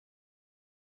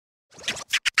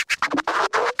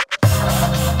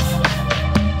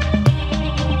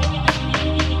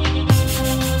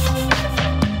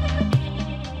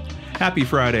Happy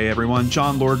Friday, everyone.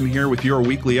 John Lorden here with your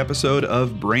weekly episode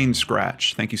of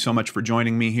BrainScratch. Thank you so much for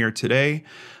joining me here today.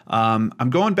 I'm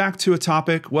going back to a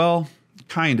topic, well,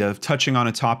 kind of touching on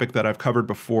a topic that I've covered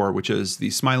before, which is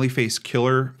the smiley face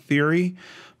killer theory.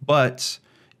 But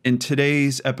in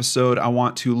today's episode, I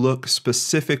want to look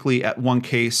specifically at one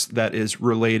case that is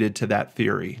related to that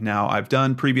theory. Now, I've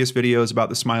done previous videos about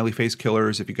the smiley face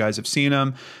killers. If you guys have seen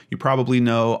them, you probably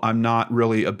know I'm not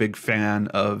really a big fan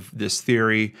of this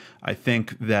theory. I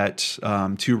think that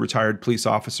two retired police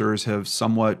officers have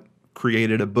somewhat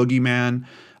created a boogeyman.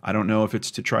 I don't know if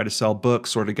it's to try to sell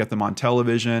books or to get them on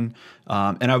television.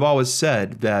 And I've always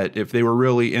said that if they were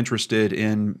really interested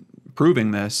in proving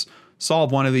this,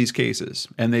 solve one of these cases.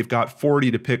 And they've got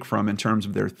 40 to pick from in terms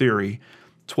of their theory,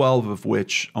 12 of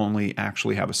which only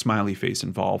actually have a smiley face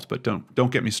involved. But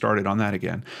don't get me started on that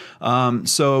again.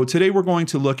 So today we're going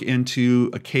to look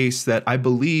into a case that I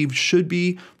believe should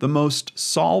be the most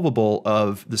solvable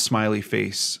of the smiley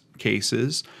face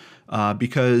cases.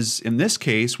 Because in this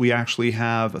case, we actually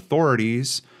have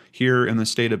authorities here in the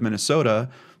state of Minnesota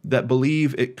that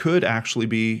believe it could actually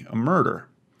be a murder.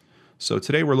 So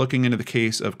today we're looking into the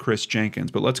case of Chris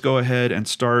Jenkins, but let's go ahead and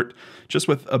start just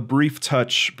with a brief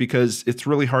touch because it's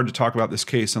really hard to talk about this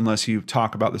case unless you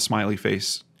talk about the smiley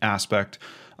face aspect.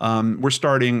 We're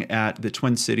starting at the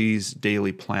Twin Cities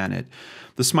Daily Planet.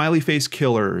 The smiley face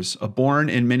killers, a born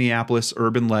in Minneapolis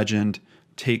urban legend,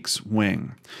 takes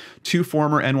wing. Two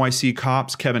former NYC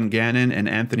cops, Kevin Gannon and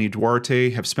Anthony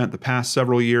Duarte, have spent the past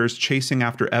several years chasing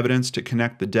after evidence to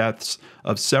connect the deaths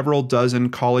of several dozen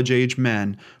college-age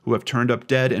men who have turned up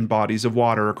dead in bodies of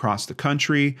water across the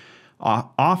country,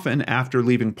 often after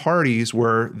leaving parties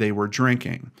where they were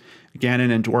drinking. Gannon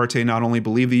and Duarte not only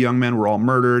believe the young men were all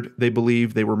murdered, they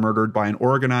believe they were murdered by an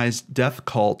organized death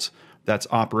cult that's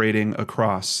operating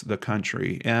across the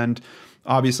country. And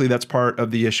obviously, that's part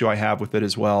of the issue I have with it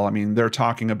as well. I mean, they're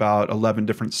talking about 11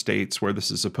 different states where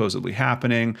this is supposedly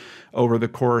happening over the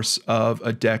course of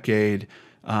a decade.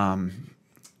 And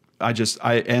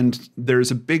there's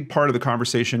a big part of the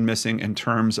conversation missing in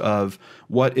terms of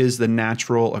what is the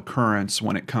natural occurrence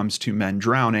when it comes to men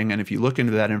drowning. And if you look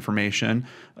into that information,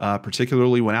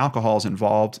 particularly when alcohol is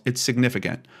involved, it's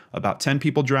significant. About 10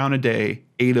 people drown a day,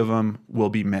 8 of them will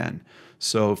be men.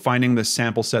 So finding the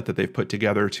sample set that they've put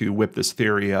together to whip this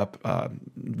theory up,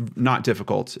 not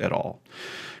difficult at all.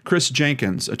 Chris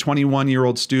Jenkins, a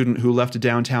 21-year-old student who left a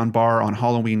downtown bar on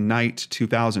Halloween night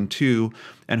 2002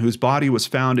 and whose body was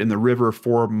found in the river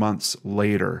 4 months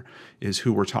later, is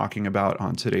who we're talking about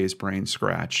on today's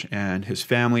BrainScratch. And his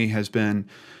family has been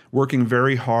working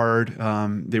very hard.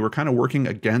 They were kind of working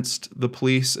against the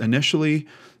police initially.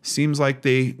 Seems like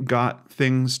they got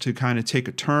things to kind of take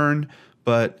a turn.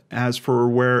 But as for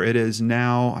where it is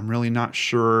now, I'm really not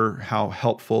sure how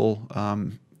helpful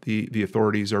the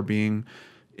authorities are being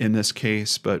in this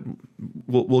case, but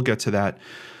we'll get to that.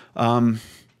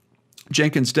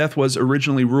 Jenkins' death was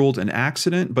originally ruled an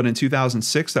accident, but in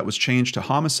 2006 that was changed to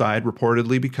homicide,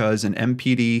 reportedly because an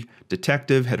MPD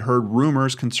detective had heard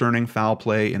rumors concerning foul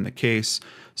play in the case.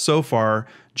 So far,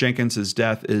 Jenkins'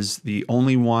 death is the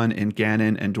only one in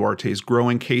Gannon and Duarte's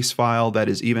growing case file that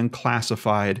is even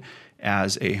classified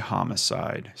as a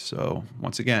homicide. So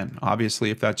once again, obviously,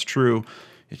 if that's true,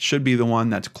 it should be the one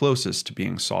that's closest to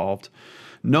being solved.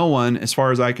 No one, as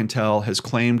far as I can tell, has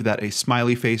claimed that a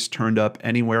smiley face turned up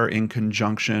anywhere in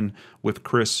conjunction with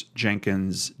Chris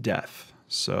Jenkins' death.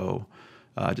 So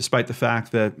despite the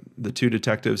fact that the two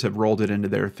detectives have rolled it into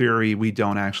their theory, we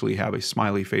don't actually have a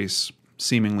smiley face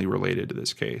seemingly related to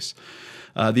this case.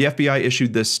 The FBI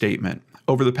issued this statement.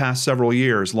 Over the past several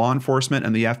years, law enforcement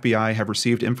and the FBI have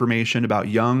received information about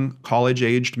young,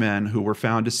 college-aged men who were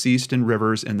found deceased in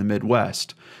rivers in the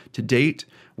Midwest. To date,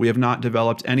 we have not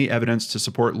developed any evidence to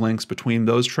support links between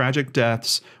those tragic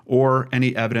deaths or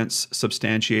any evidence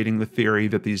substantiating the theory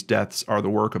that these deaths are the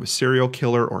work of a serial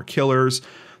killer or killers.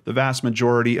 The vast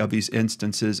majority of these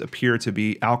instances appear to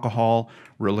be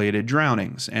alcohol-related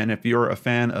drownings. And if you're a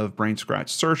fan of BrainScratch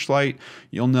Searchlight,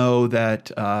 you'll know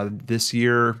that this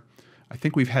year, I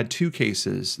think we've had 2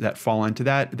 cases that fall into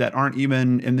that aren't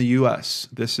even in the U.S.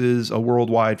 This is a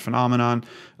worldwide phenomenon.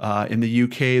 In the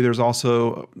U.K., there's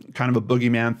also kind of a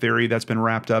boogeyman theory that's been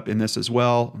wrapped up in this as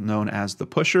well, known as the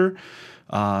pusher.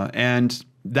 And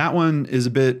that one is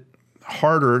a bit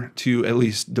harder to at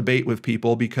least debate with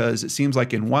people because it seems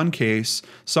like in one case,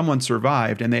 someone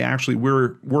survived and they actually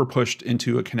were pushed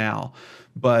into a canal.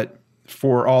 But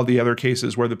for all the other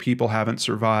cases where the people haven't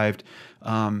survived,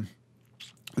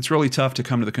 it's really tough to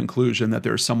come to the conclusion that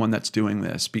there's someone that's doing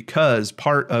this because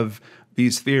part of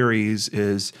these theories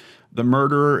is The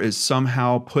murderer is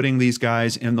somehow putting these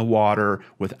guys in the water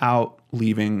without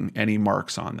leaving any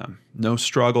marks on them. No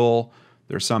struggle.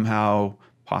 They're somehow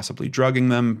possibly drugging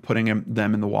them, putting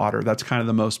them in the water. That's kind of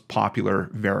the most popular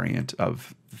variant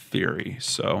of the theory.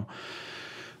 So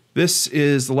this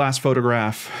is the last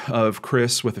photograph of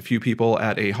Chris with a few people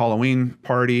at a Halloween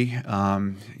party.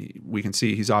 We can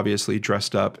see he's obviously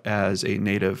dressed up as a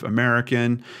Native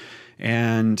American,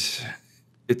 and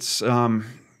it's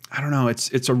I don't know,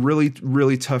 it's a really,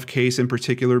 really tough case in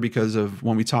particular because of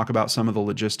when we talk about some of the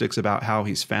logistics about how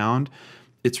he's found.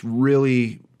 It's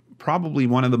really probably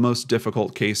one of the most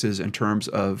difficult cases in terms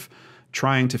of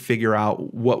trying to figure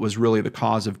out what was really the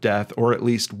cause of death, or at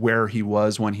least where he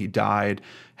was when he died,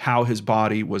 how his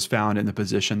body was found in the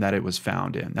position that it was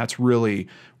found in. That's really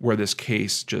where this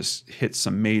case just hits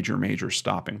some major, major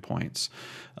stopping points.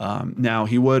 Now,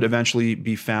 he would eventually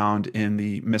be found in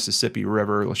the Mississippi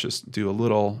River. Let's just do a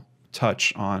little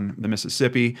touch on the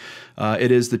Mississippi.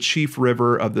 It is the chief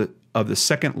river of the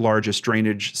second largest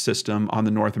drainage system on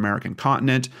the North American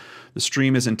continent. The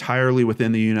stream is entirely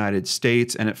within the United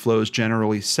States, and it flows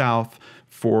generally south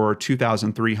for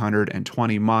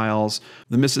 2,320 miles.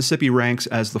 The Mississippi ranks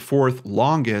as the 4th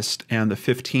longest and the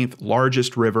 15th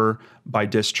largest river by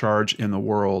discharge in the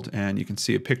world. And you can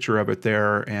see a picture of it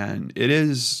there, and it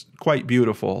is quite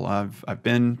beautiful. I've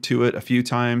been to it a few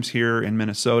times here in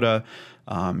Minnesota.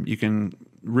 You can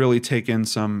really take in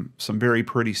some very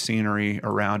pretty scenery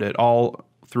around it all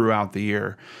throughout the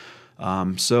year.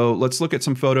 So let's look at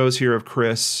some photos here of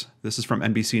Chris. This is from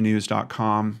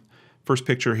NBCnews.com. First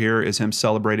picture here is him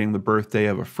celebrating the birthday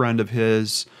of a friend of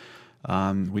his.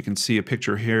 We can see a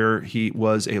picture here. He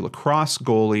was a lacrosse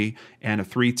goalie and a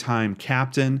 3-time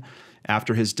captain.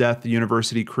 After his death, the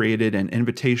university created an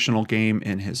invitational game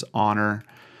in his honor.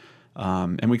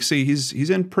 And we can see he's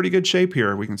in pretty good shape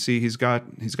here. We can see he's got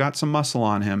some muscle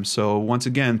on him. So once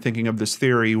again, thinking of this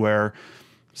theory where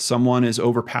someone is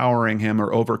overpowering him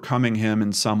or overcoming him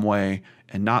in some way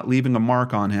and not leaving a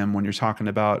mark on him when you're talking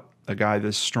about a guy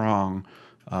this strong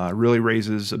really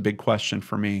raises a big question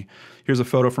for me. Here's a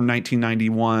photo from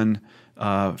 1991.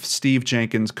 Steve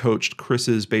Jenkins coached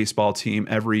Chris's baseball team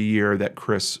every year that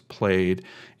Chris played,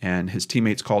 and his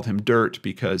teammates called him Dirt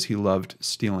because he loved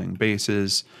stealing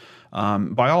bases.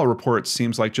 By all reports,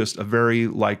 seems like just a very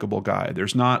likable guy.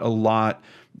 There's not a lot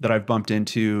that I've bumped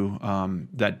into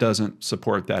that doesn't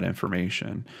support that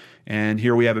information. And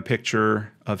here we have a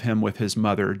picture of him with his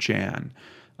mother, Jan,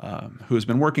 who has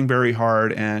been working very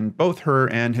hard, and both her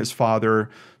and his father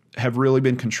have really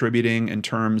been contributing in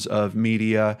terms of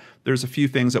media. There's a few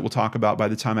things that we'll talk about by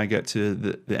the time I get to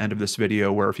the end of this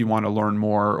video, where if you want to learn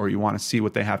more or you want to see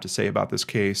what they have to say about this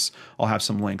case, I'll have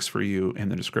some links for you in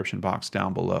the description box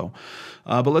down below.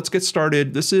 But let's get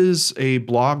started. This is a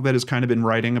blog that has kind of been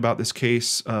writing about this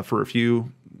case for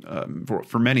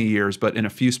many years, but in a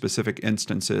few specific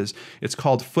instances. It's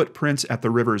called Footprints at the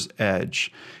River's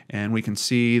Edge. And we can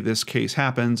see this case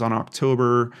happens on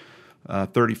October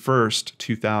 31st,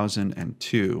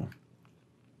 2002.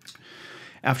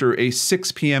 After a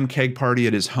 6 p.m. keg party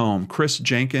at his home, Chris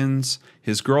Jenkins,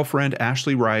 his girlfriend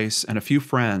Ashley Rice, and a few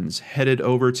friends headed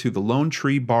over to the Lone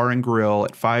Tree Bar and Grill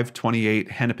at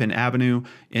 528 Hennepin Avenue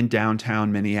in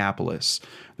downtown Minneapolis.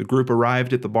 The group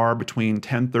arrived at the bar between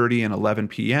 10:30 and 11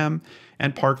 p.m.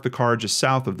 and parked the car just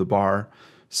south of the bar.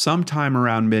 Sometime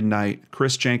around midnight,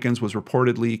 Chris Jenkins was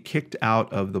reportedly kicked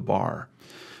out of the bar.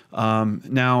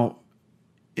 Now,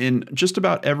 in just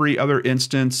about every other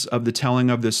instance of the telling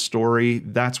of this story,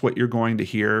 that's what you're going to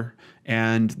hear.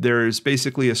 And there's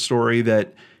basically a story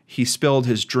that he spilled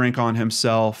his drink on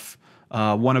himself.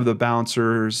 One of the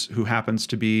bouncers, who happens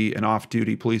to be an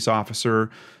off-duty police officer,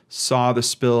 saw the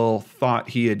spill, thought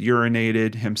he had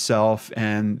urinated himself,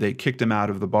 and they kicked him out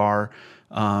of the bar.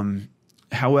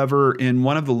 However, in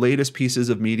one of the latest pieces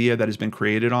of media that has been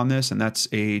created on this, and that's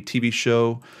a TV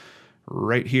show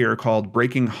right here called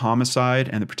Breaking Homicide,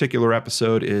 and the particular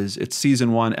episode it's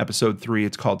season 1, episode 3.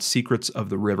 It's called Secrets of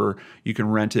the River. You can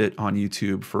rent it on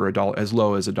YouTube for as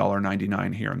low as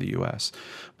 $1.99 here in the US.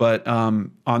 But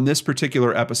on this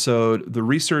particular episode, the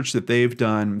research that they've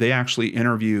done, they actually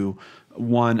interview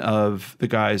one of the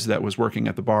guys that was working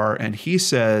at the bar, and he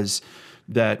says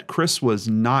that Chris was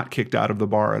not kicked out of the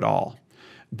bar at all,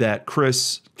 that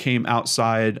Chris came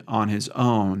outside on his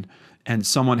own, and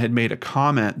someone had made a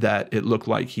comment that it looked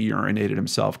like he urinated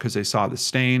himself because they saw the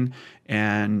stain,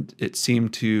 and it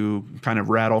seemed to kind of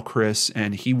rattle Chris,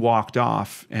 and he walked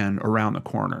off and around the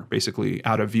corner, basically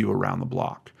out of view around the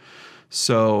block.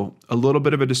 So a little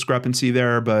bit of a discrepancy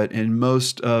there, but in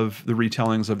most of the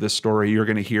retellings of this story, you're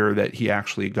going to hear that he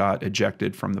actually got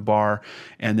ejected from the bar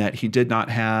and that he did not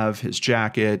have his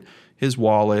jacket, his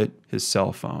wallet, his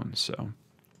cell phone. So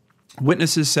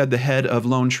witnesses said the head of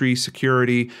Lone Tree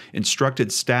Security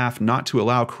instructed staff not to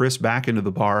allow Chris back into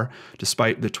the bar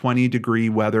despite the 20-degree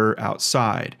weather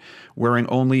outside. Wearing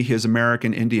only his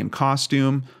American Indian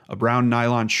costume, a brown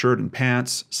nylon shirt and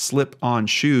pants, slip-on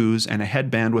shoes, and a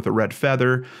headband with a red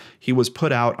feather, he was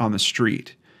put out on the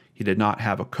street. He did not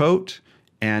have a coat,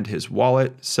 and his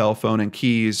wallet, cell phone, and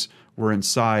keys were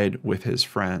inside with his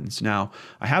friends. Now,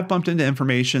 I have bumped into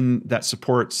information that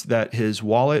supports that his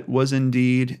wallet was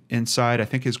indeed inside. I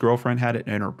think his girlfriend had it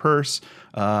in her purse.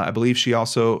 I believe she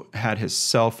also had his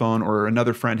cell phone, or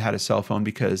another friend had his cell phone,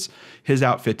 because his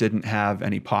outfit didn't have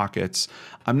any pockets.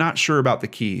 I'm not sure about the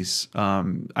keys.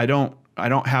 I don't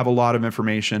have a lot of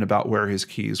information about where his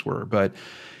keys were, but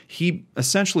he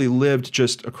essentially lived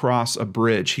just across a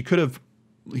bridge. He could have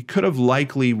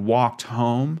likely walked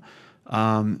home.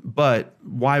 But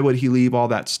why would he leave all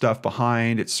that stuff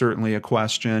behind? It's certainly a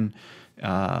question.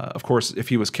 Of course, if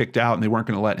he was kicked out and they weren't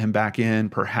going to let him back in,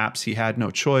 perhaps he had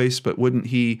no choice, but wouldn't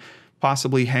he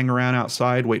possibly hang around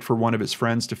outside, wait for one of his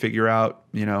friends to figure out,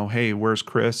 hey, where's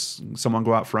Chris? Someone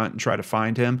go out front and try to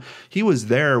find him. He was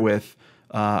there with,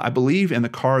 I believe in the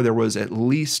car there was at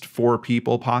least 4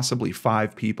 people, possibly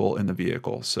 5 people in the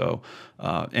vehicle. So,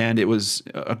 and it was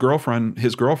a girlfriend,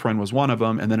 his girlfriend was one of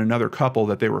them, and then another couple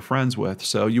that they were friends with.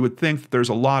 So you would think that there's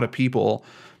a lot of people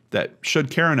that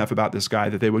should care enough about this guy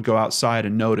that they would go outside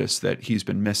and notice that he's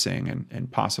been missing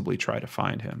and possibly try to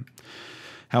find him.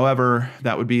 However,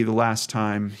 that would be the last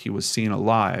time he was seen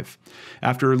alive.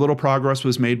 After little progress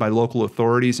was made by local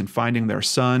authorities in finding their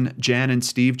son, Jan and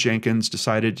Steve Jenkins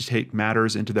decided to take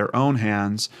matters into their own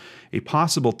hands. A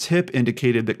possible tip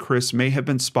indicated that Chris may have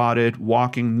been spotted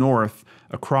walking north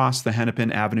across the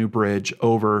Hennepin Avenue Bridge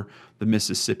over the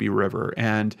Mississippi River.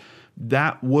 And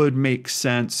that would make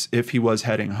sense if he was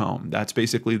heading home. That's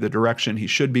basically the direction he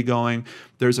should be going.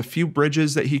 There's a few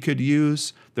bridges that he could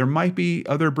use. There might be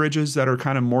other bridges that are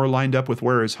kind of more lined up with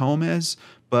where his home is,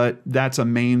 but that's a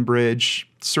main bridge.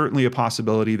 Certainly a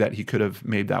possibility that he could have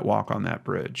made that walk on that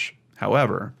bridge.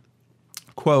 However,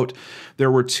 quote, there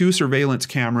were 2 surveillance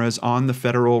cameras on the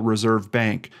Federal Reserve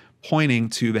Bank pointing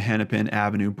to the Hennepin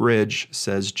Avenue Bridge,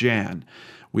 says Jan.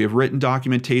 We have written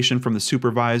documentation from the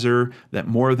supervisor that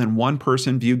more than one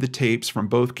person viewed the tapes from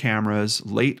both cameras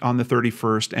late on the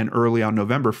 31st and early on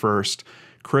November 1st.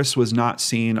 Chris was not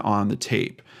seen on the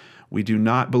tape. We do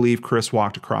not believe Chris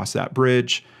walked across that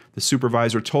bridge. The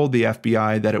supervisor told the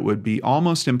FBI that it would be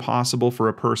almost impossible for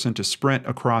a person to sprint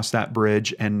across that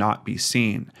bridge and not be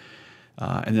seen.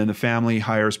 And then the family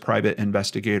hires private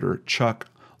investigator Chuck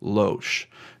Loesch.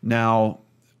 Now,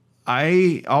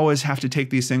 I always have to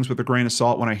take these things with a grain of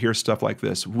salt when I hear stuff like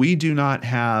this. We do not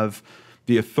have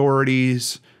the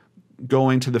authorities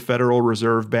going to the Federal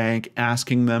Reserve Bank,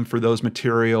 asking them for those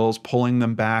materials, pulling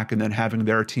them back, and then having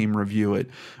their team review it.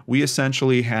 We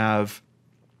essentially have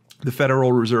the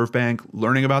Federal Reserve Bank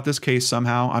learning about this case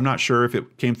somehow. I'm not sure if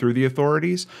it came through the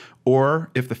authorities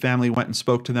or if the family went and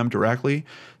spoke to them directly,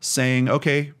 saying,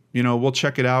 okay, we'll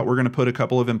check it out. We're going to put a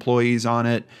couple of employees on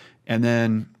it, and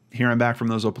then hearing back from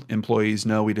those employees,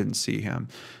 no, we didn't see him.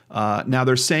 Now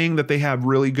they're saying that they have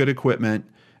really good equipment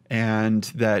and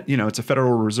that, it's a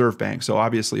Federal Reserve Bank. So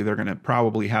obviously they're going to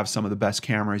probably have some of the best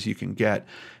cameras you can get.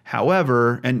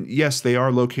 However, and yes, they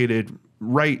are located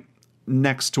right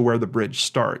next to where the bridge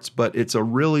starts, but it's a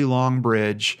really long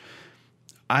bridge.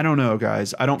 I don't know,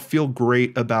 guys. I don't feel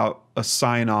great about a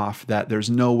sign off that there's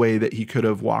no way that he could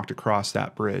have walked across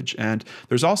that bridge. And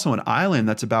there's also an island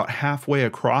that's about halfway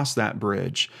across that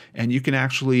bridge, and you can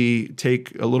actually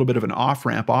take a little bit of an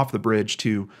off-ramp off the bridge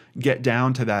to get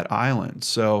down to that island.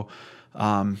 So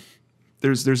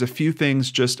there's a few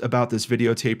things just about this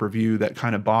videotape review that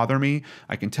kind of bother me.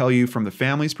 I can tell you from the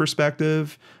family's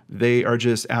perspective, they are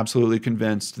just absolutely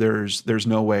convinced there's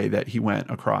no way that he went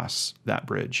across that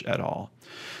bridge at all.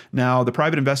 Now, the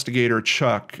private investigator,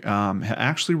 Chuck,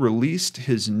 actually released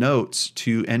his notes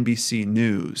to NBC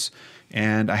News,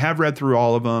 and I have read through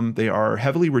all of them. They are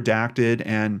heavily redacted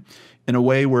and in a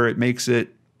way where it makes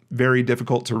it very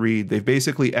difficult to read. They've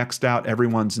basically X'd out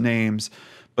everyone's names,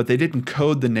 but they didn't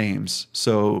code the names.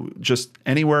 So just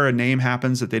anywhere a name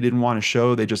happens that they didn't want to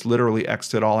show, they just literally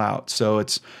X'd it all out. So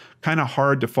it's kind of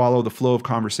hard to follow the flow of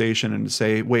conversation and to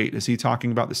say, wait, is he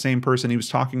talking about the same person he was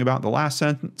talking about in the last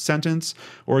sentence?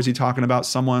 Or is he talking about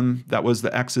someone that was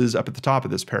the X's up at the top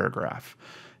of this paragraph?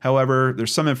 However,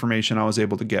 there's some information I was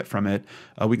able to get from it.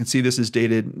 We can see this is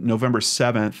dated November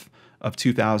 7th of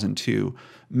 2002.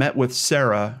 Met with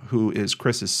Sarah, who is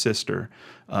Chris's sister,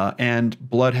 and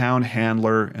bloodhound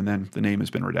handler, and then the name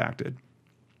has been redacted.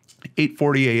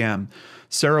 8:40 a.m.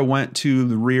 Sarah went to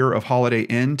the rear of Holiday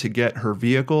Inn to get her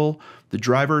vehicle. The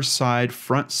driver's side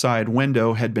front side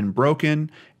window had been broken,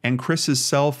 and Chris's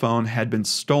cell phone had been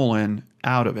stolen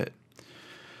out of it.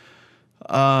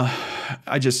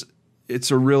 It's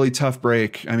a really tough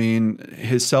break. I mean,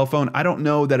 his cell phone, I don't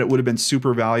know that it would have been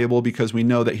super valuable because we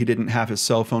know that he didn't have his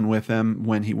cell phone with him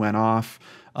when he went off.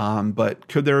 But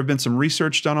could there have been some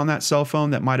research done on that cell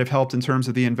phone that might have helped in terms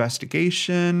of the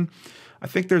investigation? I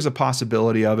think there's a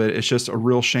possibility of it. It's just a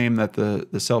real shame that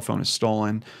the cell phone is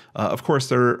stolen. Of course,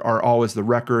 there are always the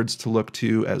records to look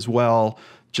to as well,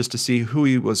 just to see who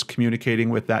he was communicating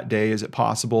with that day. Is it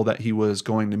possible that he was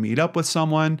going to meet up with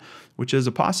someone, which is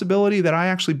a possibility that I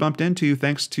actually bumped into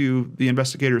thanks to the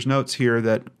investigator's notes here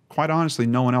that, quite honestly,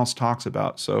 no one else talks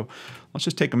about. So let's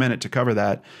just take a minute to cover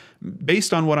that.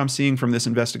 Based on what I'm seeing from this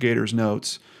investigator's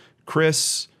notes,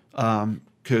 Chris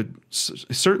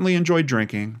certainly enjoyed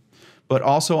drinking, but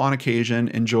also on occasion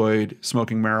enjoyed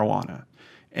smoking marijuana.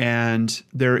 And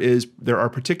there are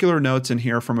particular notes in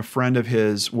here from a friend of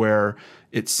his where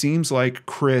it seems like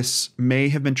Chris may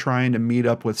have been trying to meet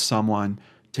up with someone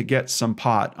to get some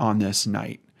pot on this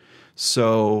night.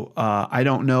 So I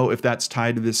don't know if that's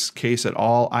tied to this case at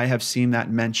all. I have seen that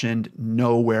mentioned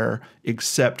nowhere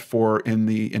except for in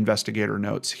the investigator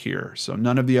notes here. So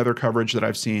none of the other coverage that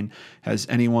I've seen has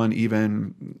anyone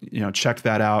even, checked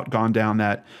that out, gone down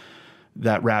that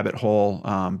rabbit hole.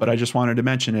 But I just wanted to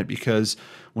mention it because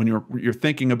when you're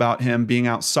thinking about him being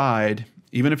outside,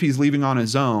 even if he's leaving on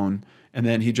his own, and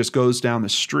then he just goes down the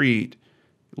street,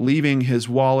 leaving his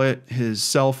wallet, his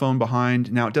cell phone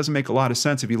behind. Now, it doesn't make a lot of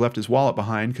sense if he left his wallet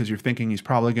behind because you're thinking he's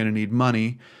probably going to need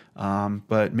money,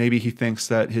 but maybe he thinks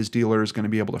that his dealer is going to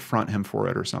be able to front him for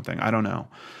it or something. I don't know.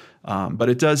 But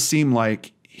it does seem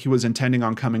like he was intending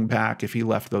on coming back if he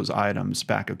left those items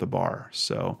back at the bar.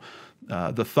 So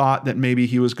the thought that maybe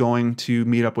he was going to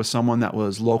meet up with someone that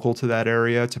was local to that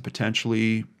area to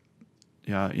potentially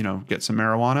get some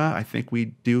marijuana, I think we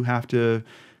do have to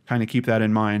kind of keep that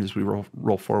in mind as we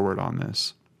roll forward on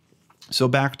this. So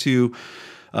back to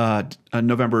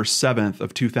November 7th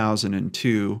of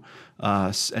 2002,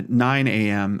 at 9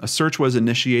 a.m., a search was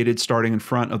initiated starting in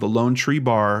front of the Lone Tree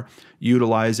Bar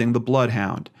utilizing the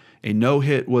Bloodhound. A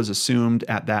no-hit was assumed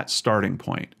at that starting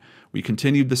point. We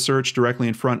continued the search directly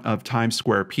in front of Times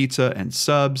Square Pizza and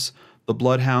Subs. The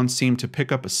Bloodhound seemed to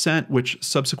pick up a scent, which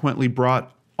subsequently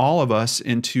brought all of us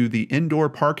into the indoor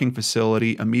parking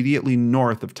facility immediately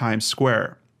north of Times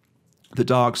Square. The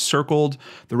dog circled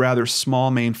the rather small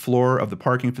main floor of the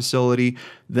parking facility,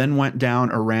 then went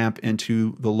down a ramp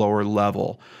into the lower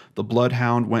level. The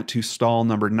Bloodhound went to stall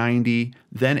number 90,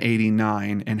 then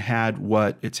 89, and had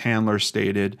what its handler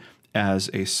stated as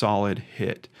a solid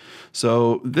hit.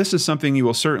 So this is something you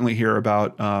will certainly hear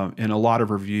about in a lot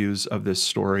of reviews of this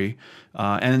story.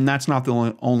 And that's not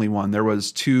the only one. There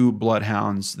was 2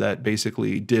 bloodhounds that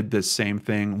basically did this same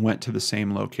thing, went to the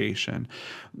same location.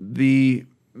 The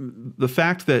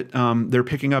fact that they're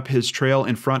picking up his trail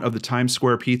in front of the Times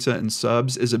Square Pizza and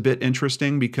Subs is a bit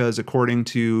interesting because according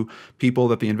to people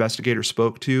that the investigator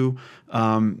spoke to,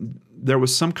 there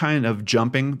was some kind of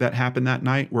jumping that happened that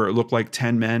night where it looked like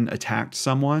 10 men attacked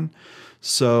someone.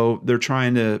 So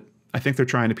I think they're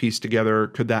trying to piece together,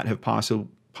 could that have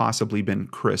possibly been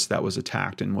Chris that was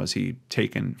attacked, and was he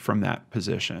taken from that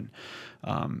position?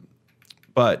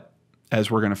 But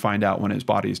as we're going to find out when his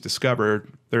body is discovered,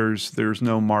 there's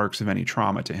no marks of any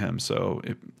trauma to him. So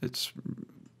it's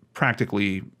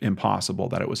practically impossible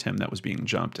that it was him that was being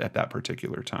jumped at that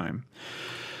particular time.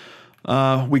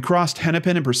 We crossed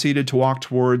Hennepin and proceeded to walk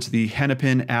towards the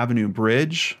Hennepin Avenue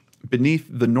Bridge. Beneath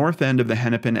the north end of the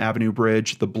Hennepin Avenue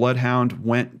Bridge, the Bloodhound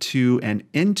went to and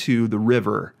into the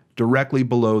river directly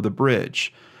below the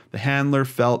bridge. The handler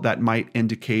felt that might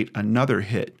indicate another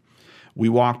hit. We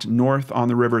walked north on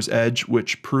the river's edge,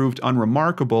 which proved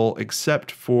unremarkable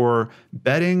except for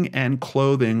bedding and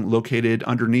clothing located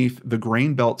underneath the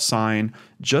grain belt sign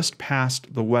just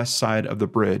past the west side of the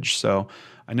bridge. So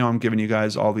I know I'm giving you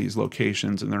guys all these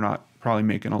locations and they're not probably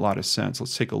making a lot of sense.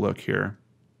 Let's take a look here.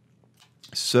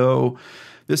 So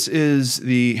this is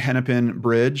the Hennepin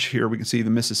Bridge. Here we can see the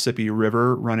Mississippi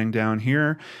River running down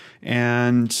here.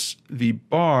 And the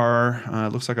bar,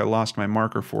 looks like I lost my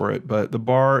marker for it, but the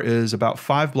bar is about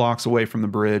 5 blocks away from the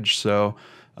bridge. So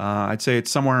I'd say it's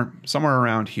somewhere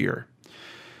around here.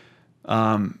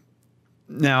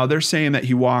 Now they're saying that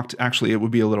he walked, actually it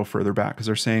would be a little further back because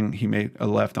they're saying he made a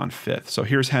left on 5th. So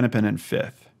here's Hennepin and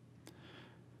 5th.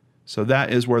 So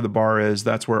that is where the bar is.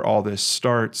 That's where all this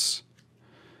starts.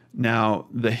 Now,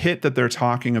 the hit that they're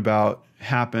talking about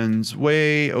happens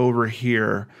way over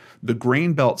here. The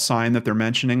grain belt sign that they're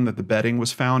mentioning that the bedding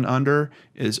was found under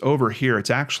is over here. It's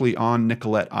actually on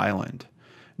Nicollet Island.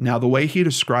 Now, the way he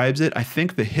describes it, I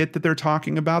think the hit that they're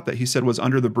talking about that he said was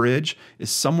under the bridge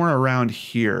is somewhere around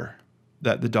here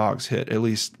that the dogs hit. At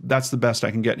least that's the best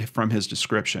I can get from his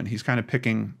description. He's kind of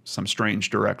picking some strange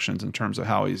directions in terms of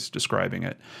how he's describing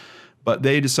it. But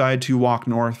they decide to walk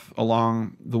north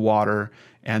along the water,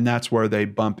 and that's where they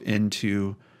bump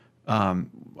into,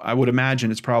 I would imagine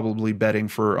it's probably bedding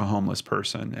for a homeless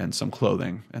person and some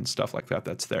clothing and stuff like that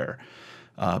that's there.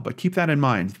 But keep that in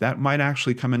mind. That might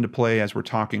actually come into play as we're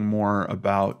talking more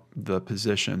about the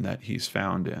position that he's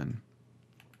found in.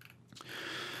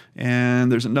 And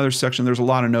there's another section. There's a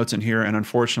lot of notes in here, and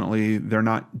unfortunately, they're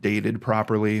not dated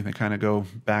properly. They kind of go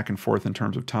back and forth in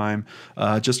terms of time.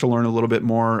 Just to learn a little bit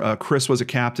more, Chris was a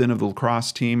captain of the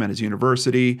lacrosse team at his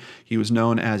university. He was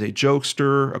known as a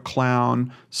jokester, a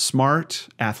clown, smart,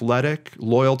 athletic,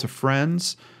 loyal to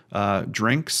friends,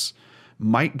 drinks,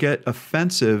 might get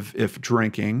offensive if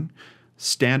drinking,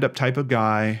 stand-up type of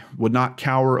guy, would not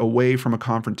cower away from a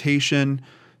confrontation,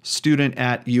 student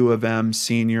at U of M,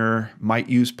 senior, might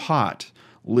use pot,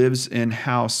 lives in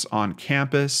house on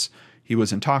campus. He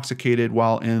was intoxicated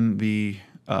while in the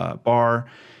bar.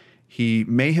 He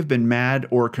may have been mad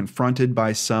or confronted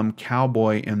by some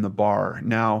cowboy in the bar.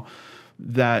 Now,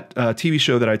 that TV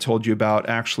show that I told you about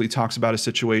actually talks about a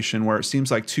situation where it seems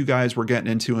like two guys were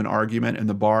getting into an argument in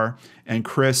the bar, and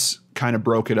Chris kind of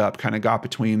broke it up, kind of got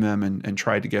between them and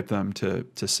tried to get them to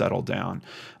settle down.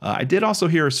 I did also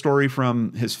hear a story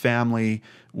from his family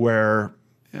where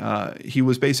he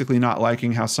was basically not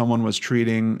liking how someone was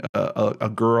treating a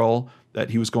girl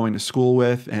that he was going to school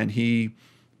with, and he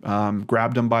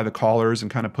grabbed him by the collars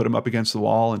and kind of put him up against the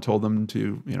wall and told them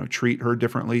to, treat her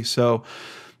differently. So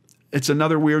it's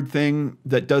another weird thing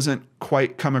that doesn't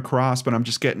quite come across, but I'm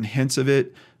just getting hints of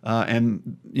it.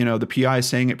 And the PI is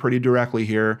saying it pretty directly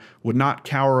here, would not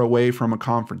cower away from a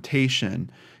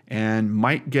confrontation and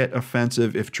might get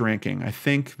offensive if drinking. I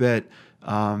think that,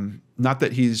 not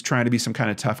that he's trying to be some kind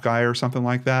of tough guy or something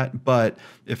like that, but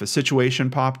if a situation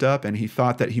popped up and he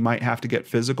thought that he might have to get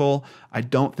physical, I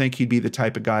don't think he'd be the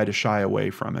type of guy to shy away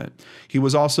from it. He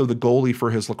was also the goalie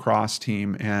for his lacrosse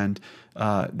team, and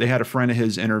they had a friend of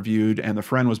his interviewed, and the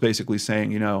friend was basically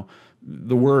saying,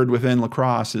 the word within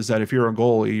lacrosse is that if you're a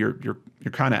goalie,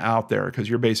 you're kind of out there because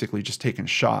you're basically just taking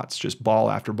shots, just ball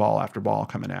after ball after ball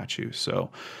coming at you. So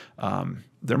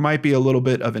there might be a little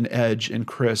bit of an edge in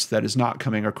Chris that is not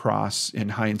coming across in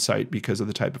hindsight because of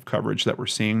the type of coverage that we're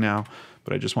seeing now.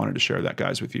 But I just wanted to share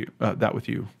that with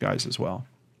you guys as well.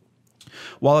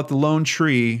 While at the Lone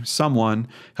Tree, someone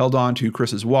held on to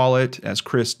Chris's wallet as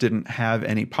Chris didn't have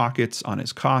any pockets on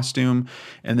his costume.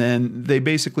 And then they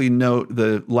basically note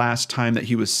the last time that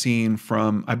he was seen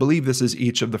from, I believe this is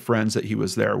each of the friends that he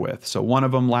was there with. So one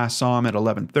of them last saw him at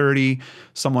 11:30,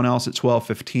 someone else at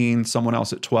 12:15, someone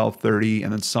else at 12:30,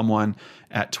 and then someone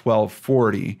at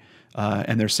 12:40.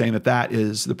 And they're saying that that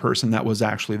is the person that was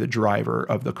actually the driver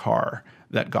of the car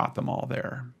that got them all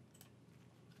there.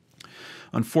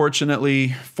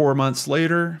 Unfortunately, 4 months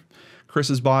later,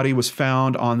 Chris's body was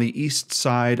found on the east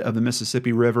side of the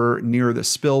Mississippi River near the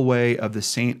spillway of the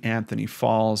St. Anthony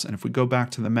Falls. And if we go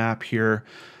back to the map here,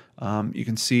 you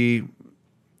can see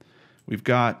we've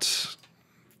got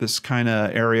this kind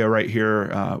of area right here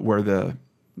where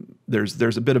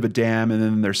there's a bit of a dam, and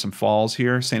then there's some falls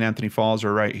here. St. Anthony Falls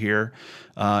are right here.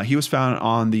 He was found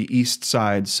on the east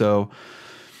side. So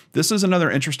this is another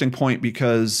interesting point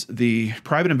because the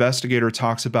private investigator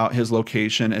talks about his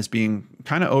location as being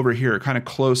kind of over here, kind of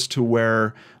close to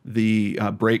where the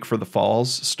break for the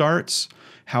falls starts.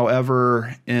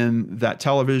 However, in that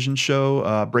television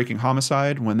show, Breaking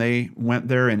Homicide, when they went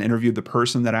there and interviewed the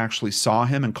person that actually saw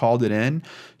him and called it in,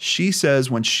 she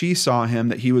says when she saw him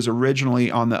that he was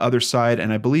originally on the other side,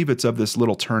 and I believe it's of this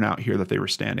little turnout here that they were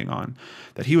standing on,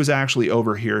 that he was actually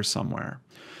over here somewhere.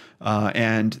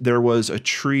 And there was a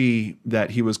tree that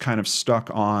he was kind of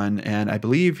stuck on, and I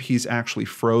believe he's actually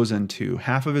frozen too.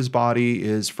 Half of his body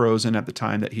is frozen at the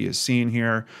time that he is seen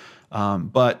here,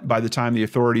 but by the time the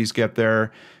authorities get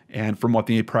there, and from what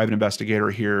the private investigator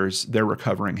hears, they're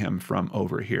recovering him from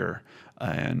over here.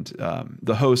 And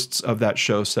the hosts of that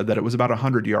show said that it was about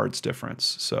 100 yards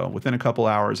difference. So within a couple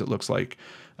hours, it looks like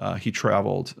he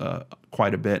traveled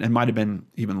quite a bit, and might have been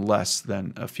even less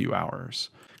than a few hours.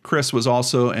 Chris was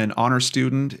also an honor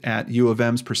student at U of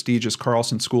M's prestigious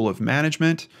Carlson School of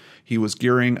Management. He was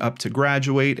gearing up to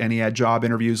graduate and he had job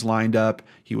interviews lined up.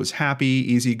 He was happy,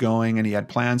 easygoing, and he had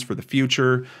plans for the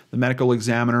future. The medical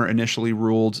examiner initially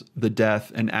ruled the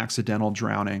death an accidental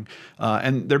drowning.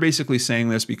 And they're basically saying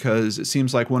this because it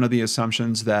seems like one of the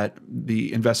assumptions that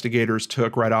the investigators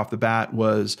took right off the bat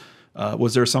was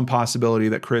there some possibility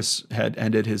that Chris had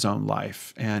ended his own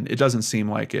life? And it doesn't seem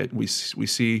like it. We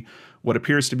see what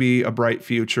appears to be a bright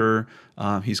future.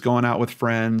 He's going out with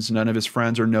friends. None of his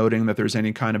friends are noting that there's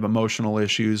any kind of emotional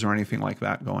issues or anything like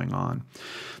that going on.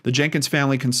 The Jenkins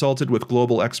family consulted with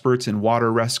global experts in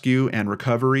water rescue and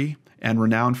recovery and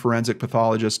renowned forensic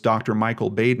pathologist Dr. Michael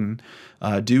Baden.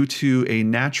 Due to a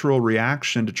natural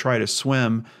reaction to try to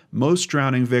swim, most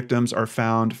drowning victims are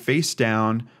found face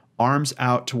down, arms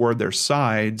out toward their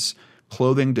sides,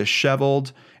 clothing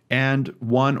disheveled, and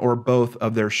one or both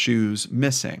of their shoes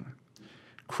missing.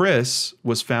 Chris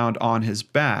was found on his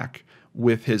back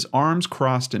with his arms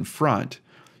crossed in front.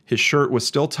 His shirt was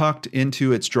still tucked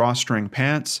into its drawstring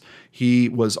pants. He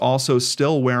was also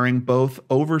still wearing both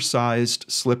oversized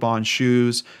slip-on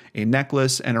shoes, a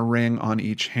necklace, and a ring on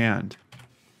each hand.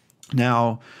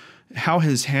 Now, how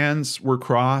his hands were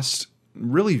crossed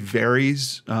really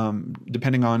varies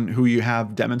depending on who you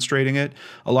have demonstrating it.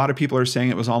 A lot of people are saying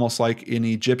it was almost like an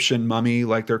Egyptian mummy,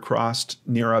 like they're crossed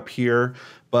near up here.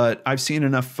 But I've seen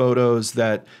enough photos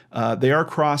that they are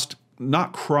crossed,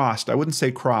 not crossed, I wouldn't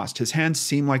say crossed. His hands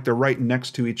seem like they're right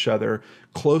next to each other,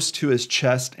 close to his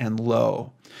chest and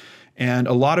low. And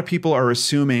a lot of people are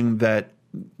assuming that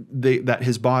that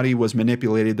his body was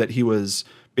manipulated, that he was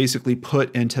basically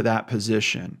put into that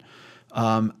position.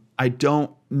 I don't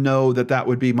know that that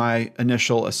would be my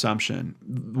initial assumption.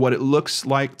 What it looks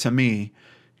like to me,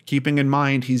 keeping in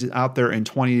mind he's out there in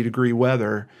 20-degree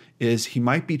weather, is he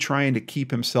might be trying to keep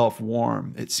himself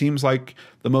warm. It seems like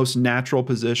the most natural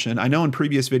position. I know in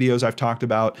previous videos I've talked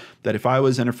about that if I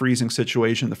was in a freezing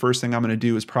situation, the first thing I'm going to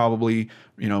do is probably,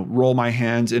 roll my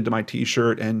hands into my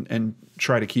t-shirt and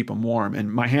try to keep them warm.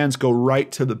 And my hands go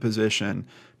right to the position,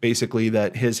 basically,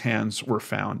 that his hands were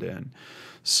found in.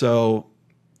 So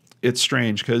it's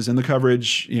strange because in the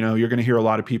coverage, you're going to hear a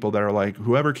lot of people that are like,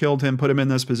 whoever killed him, put him in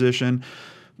this position.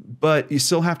 But you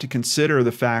still have to consider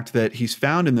the fact that he's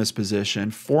found in this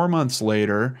position 4 months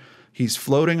later. He's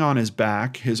floating on his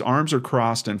back. His arms are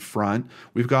crossed in front.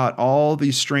 We've got all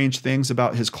these strange things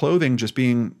about his clothing just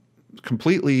being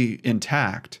completely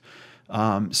intact.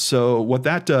 So what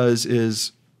that does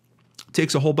is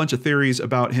takes a whole bunch of theories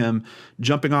about him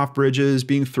jumping off bridges,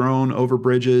 being thrown over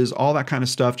bridges, all that kind of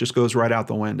stuff just goes right out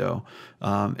the window.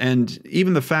 And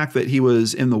even the fact that he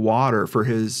was in the water for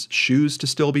his shoes to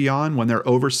still be on when they're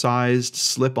oversized,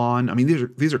 slip on. I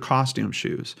mean, these are costume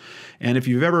shoes. And if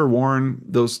you've ever worn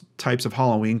those types of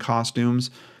Halloween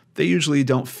costumes, they usually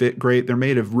don't fit great. They're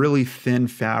made of really thin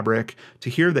fabric. To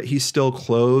hear that he's still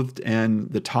clothed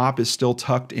and the top is still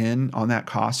tucked in on that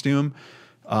costume,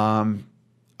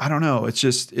 I don't know. It's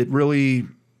just, it really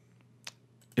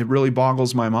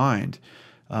boggles my mind.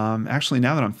 Actually,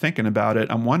 now that I'm thinking about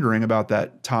it, I'm wondering about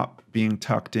that top being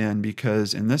tucked in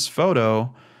because in this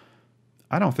photo,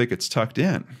 I don't think it's tucked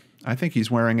in. I think he's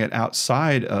wearing it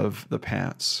outside of the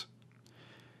pants.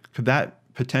 Could that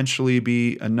potentially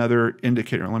be another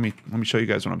indicator? Let me show you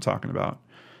guys what I'm talking about.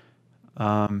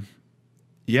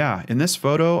 Yeah, in this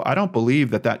photo, I don't believe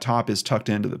that top is tucked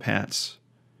into the pants.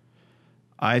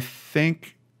 I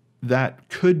think that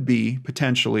could be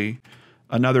potentially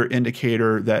another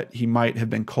indicator that he might have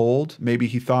been cold. Maybe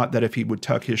he thought that if he would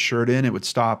tuck his shirt in, it would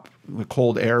stop the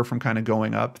cold air from kind of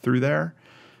going up through there.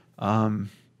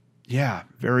 Yeah,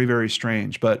 very, very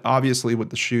strange. But obviously with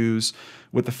the shoes,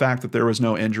 with the fact that there was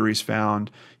no injuries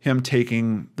found, him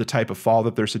taking the type of fall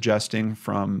that they're suggesting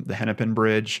from the Hennepin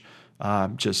Bridge,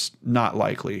 just not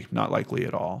likely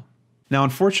at all. Now,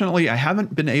 unfortunately, I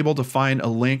haven't been able to find a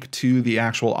link to the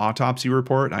actual autopsy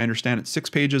report. I understand it's 6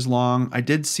 pages long. I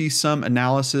did see some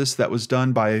analysis that was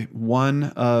done by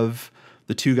one of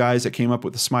the two guys that came up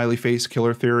with the smiley face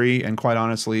killer theory. And quite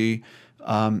honestly,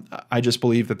 I just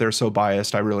believe that they're so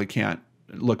biased, I really can't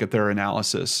look at their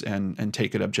analysis and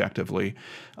take it objectively.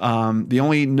 The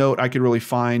only note I could really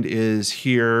find is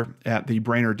here at the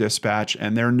Brainerd Dispatch,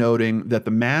 and they're noting that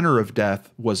the manner of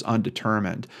death was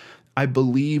undetermined. I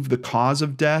believe the cause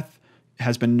of death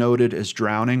has been noted as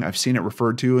drowning. I've seen it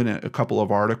referred to in a couple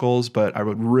of articles, but I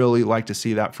would really like to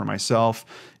see that for myself.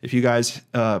 If you guys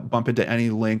bump into any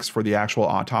links for the actual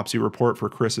autopsy report for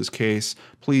Chris's case,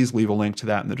 please leave a link to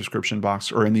that in the description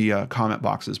box or in the comment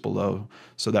boxes below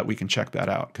so that we can check that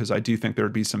out, because I do think there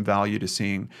would be some value to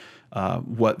seeing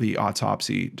what the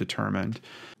autopsy determined.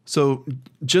 So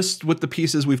just with the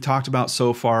pieces we've talked about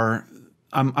so far,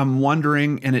 I'm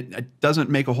wondering, and it doesn't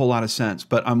make a whole lot of sense,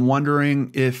 but I'm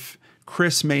wondering if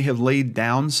Chris may have laid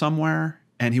down somewhere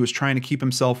and he was trying to keep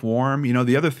himself warm. You know,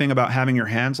 the other thing about having your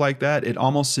hands like that, it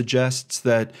almost suggests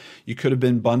that you could have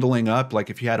been bundling up. Like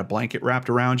if you had a blanket wrapped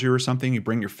around you or something, you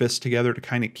bring your fists together to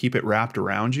kind of keep it wrapped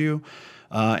around you.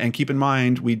 And keep in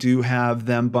mind, we do have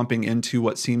them bumping into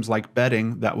what seems like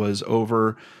bedding that was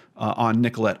over on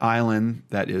Nicollet Island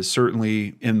that is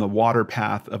certainly in the water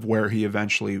path of where he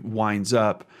eventually winds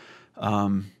up.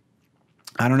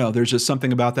 I don't know. There's just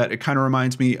something about that. It kind of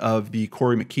reminds me of the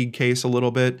Corey McKeague case a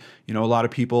little bit. You know, a lot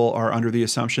of people are under the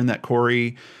assumption that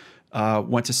Corey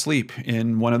went to sleep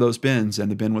in one of those bins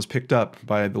and the bin was picked up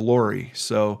by the lorry.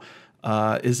 So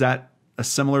is that a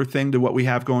similar thing to what we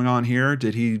have going on here?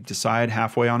 Did he decide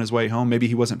halfway on his way home? Maybe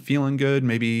he wasn't feeling good.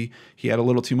 Maybe he had a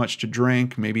little too much to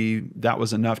drink. Maybe that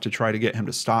was enough to try to get him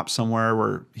to stop somewhere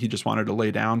where he just wanted to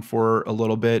lay down for a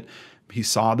little bit. He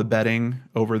saw the bedding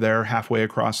over there halfway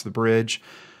across the bridge.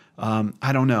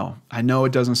 I don't know. I know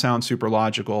it doesn't sound super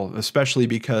logical, especially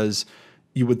because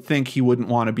you would think he wouldn't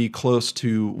want to be close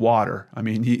to water. I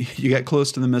mean, you get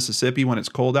close to the Mississippi when it's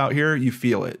cold out here, you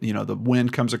feel it. You know, the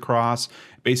wind comes across.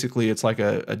 Basically, it's like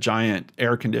a giant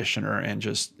air conditioner, and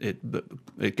just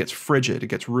it gets frigid. It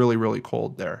gets really, really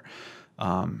cold there.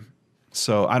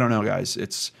 So I don't know,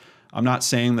 guys. I'm not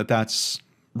saying that that's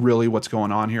really what's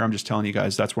going on here. I'm just telling you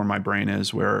guys that's where my brain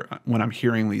is when I'm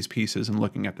hearing these pieces and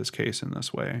looking at this case in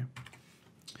this way.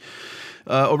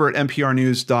 Over at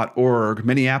nprnews.org,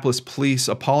 Minneapolis police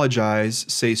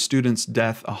apologize, say student's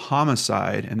death a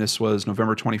homicide, and this was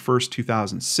November 21st,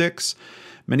 2006.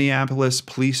 Minneapolis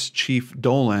Police Chief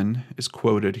Dolan is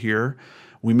quoted here.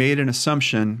 "We made an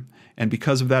assumption, and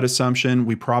because of that assumption,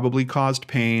 we probably caused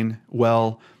pain.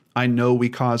 Well, I know we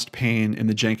caused pain in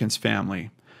the Jenkins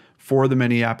family. For the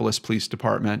Minneapolis Police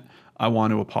Department, I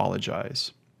want to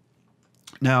apologize."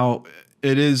 Now,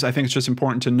 I think it's just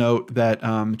important to note that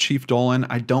Chief Dolan,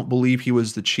 I don't believe he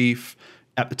was the chief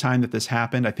at the time that this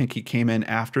happened. I think he came in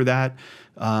after that.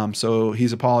 So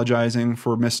he's apologizing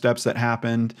for missteps that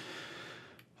happened.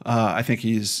 I think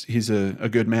he's a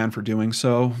good man for doing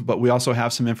so. But we also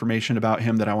have some information about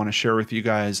him that I want to share with you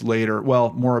guys later.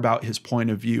 Well, more about his point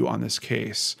of view on this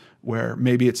case, where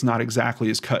maybe it's not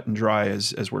exactly as cut and dry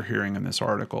as we're hearing in this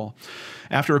article.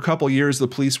 After a couple years, the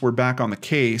police were back on the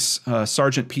case.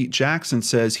 Sergeant Pete Jackson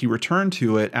says he returned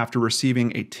to it after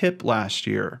receiving a tip last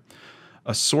year.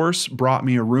 "A source brought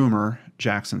me a rumor,"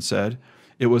 Jackson said.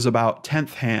 "It was about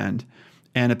 10th hand.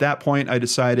 And at that point, I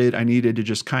decided I needed to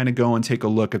just kind of go and take a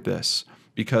look at this,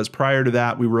 because prior to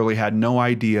that, we really had no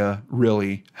idea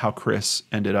really how Chris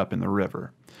ended up in the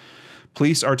river."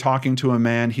 Police are talking to a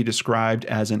man he described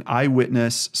as an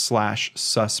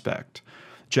eyewitness/suspect.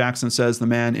 Jackson says the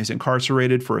man is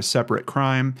incarcerated for a separate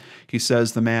crime. He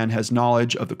says the man has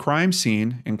knowledge of the crime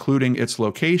scene, including its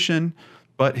location,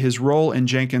 but his role in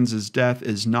Jenkins's death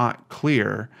is not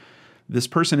clear. "This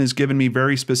person has given me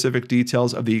very specific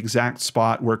details of the exact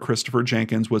spot where Christopher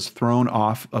Jenkins was thrown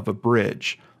off of a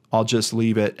bridge. I'll just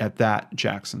leave it at that,"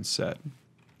 Jackson said.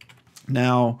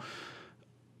 Now,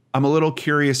 I'm a little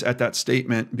curious at that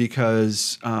statement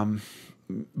because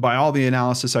by all the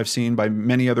analysis I've seen by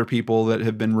many other people that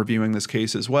have been reviewing this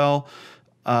case as well,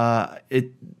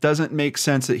 it doesn't make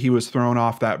sense that he was thrown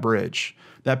off that bridge.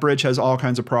 That bridge has all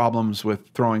kinds of problems with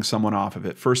throwing someone off of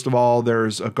it. First of all,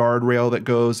 there's a guardrail that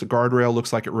goes. The guardrail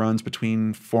looks like it runs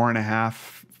between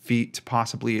 4.5 feet to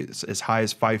possibly as high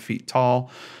as 5 feet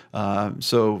tall.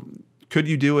 So could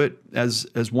you do it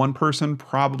as one person?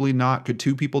 Probably not. Could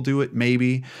two people do it?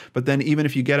 Maybe. But then even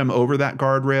if you get them over that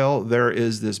guardrail, there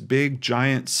is this big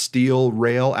giant steel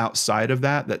rail outside of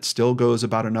that still goes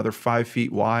about another 5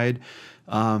 feet wide.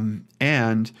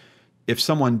 And if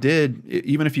someone did,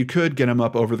 even if you could get them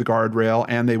up over the guardrail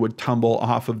and they would tumble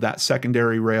off of that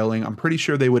secondary railing, I'm pretty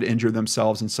sure they would injure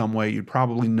themselves in some way. You'd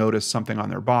probably notice something on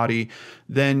their body.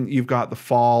 Then you've got the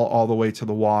fall all the way to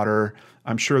the water.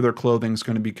 I'm sure their clothing's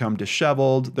going to become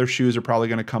disheveled. Their shoes are probably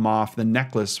going to come off. The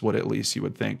necklace would, at least you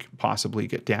would think, possibly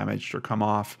get damaged or come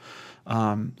off.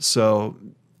 So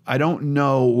I don't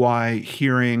know why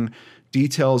hearing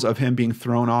details of him being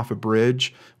thrown off a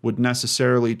bridge would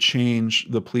necessarily change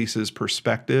the police's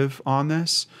perspective on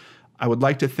this. I would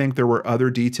like to think there were other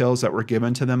details that were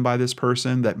given to them by this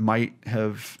person that might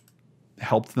have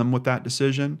helped them with that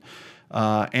decision.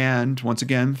 And once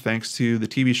again, thanks to the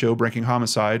TV show Breaking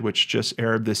Homicide, which just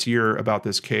aired this year about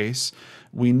this case,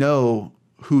 we know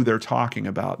who they're talking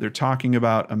about. They're talking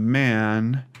about a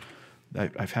man,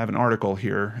 I have an article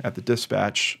here at the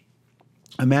Dispatch.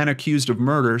 A man accused of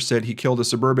murder said he killed a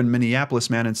suburban Minneapolis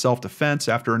man in self-defense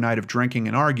after a night of drinking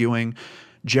and arguing.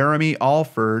 Jeremy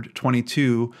Alford,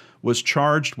 22, was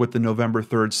charged with the November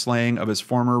 3rd slaying of his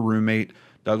former roommate,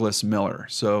 Douglas Miller.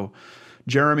 So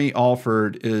Jeremy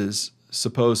Alford is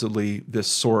supposedly this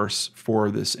source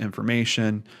for this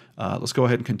information. Let's go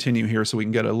ahead and continue here so we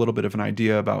can get a little bit of an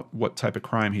idea about what type of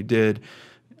crime he did.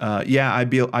 Yeah,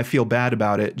 I feel bad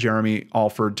about it, Jeremy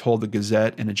Alford told the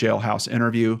Gazette in a jailhouse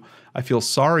interview. I feel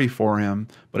sorry for him,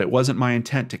 but it wasn't my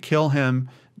intent to kill him,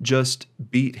 just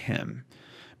beat him.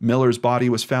 Miller's body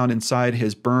was found inside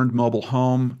his burned mobile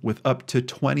home with up to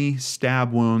 20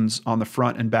 stab wounds on the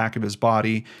front and back of his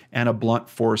body and a blunt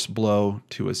force blow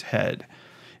to his head.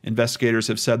 Investigators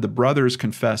have said the brothers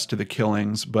confessed to the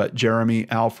killings, but Jeremy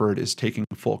Alford is taking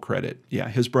full credit. Yeah,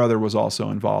 his brother was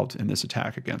also involved in this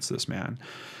attack against this man.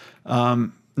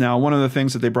 Now, one of the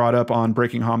things that they brought up on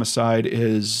Breaking Homicide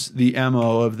is the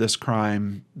MO of this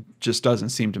crime just doesn't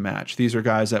seem to match. These are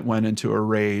guys that went into a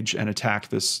rage and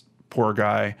attacked this poor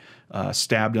guy,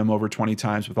 stabbed him over 20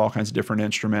 times with all kinds of different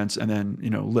instruments, and then,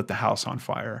 lit the house on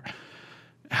fire.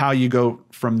 How you go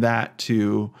from that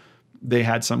to they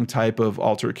had some type of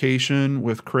altercation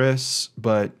with Chris,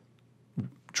 but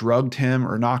drugged him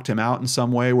or knocked him out in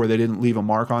some way where they didn't leave a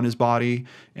mark on his body,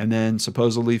 and then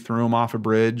supposedly threw him off a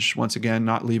bridge, once again,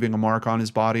 not leaving a mark on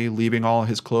his body, leaving all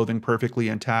his clothing perfectly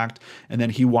intact, and then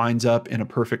he winds up in a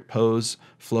perfect pose,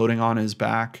 floating on his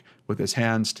back with his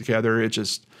hands together.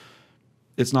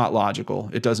 It's not logical.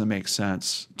 It doesn't make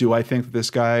sense. Do I think that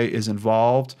this guy is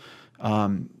involved?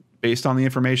 Based on the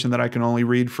information that I can only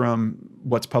read from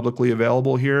what's publicly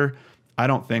available here, I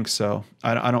don't think so.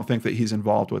 I don't think that he's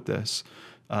involved with this.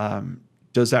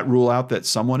 Does that rule out that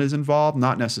someone is involved?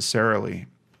 Not necessarily.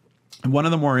 And one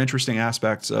of the more interesting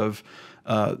aspects of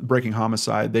Breaking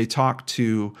Homicide, they talk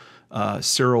to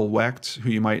Cyril Wecht, who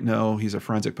you might know. He's a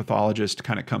forensic pathologist,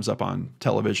 kind of comes up on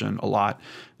television a lot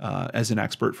as an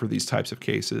expert for these types of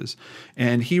cases.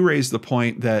 And he raised the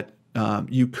point that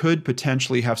you could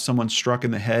potentially have someone struck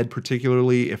in the head,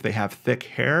 particularly if they have thick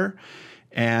hair,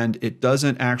 and it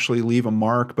doesn't actually leave a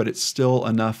mark, but it's still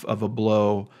enough of a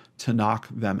blow to knock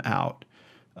them out.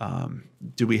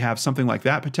 Do we have something like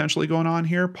that potentially going on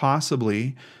here?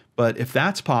 Possibly. But if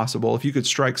that's possible, if you could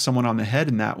strike someone on the head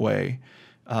in that way,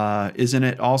 isn't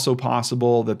it also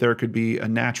possible that there could be a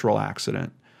natural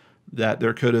accident, that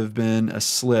there could have been a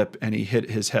slip and he hit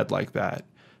his head like that?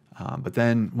 But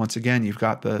then, once again, you've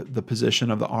got the position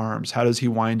of the arms. How does he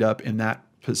wind up in that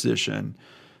position,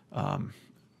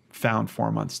 found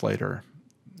 4 months later?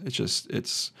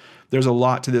 There's a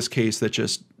lot to this case that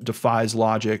just defies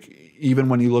logic, even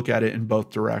when you look at it in both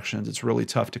directions. It's really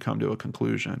tough to come to a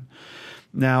conclusion.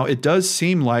 Now, it does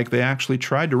seem like they actually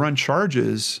tried to run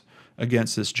charges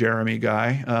against this Jeremy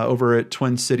guy over at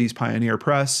Twin Cities Pioneer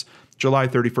Press, July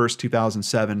 31st,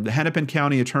 2007. The Hennepin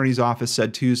County Attorney's Office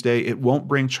said Tuesday it won't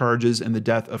bring charges in the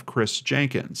death of Chris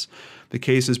Jenkins. The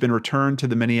case has been returned to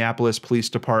the Minneapolis Police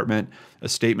Department. A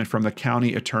statement from the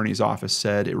county attorney's office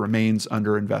said it remains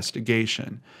under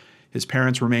investigation. His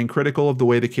parents remain critical of the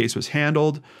way the case was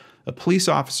handled. A police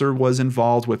officer was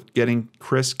involved with getting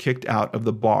Chris kicked out of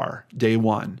the bar day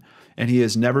one, and he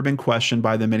has never been questioned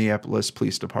by the Minneapolis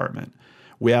Police Department.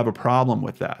 We have a problem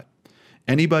with that.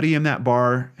 Anybody in that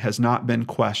bar has not been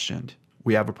questioned.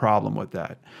 We have a problem with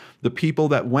that. The people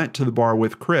that went to the bar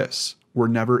with Chris were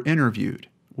never interviewed.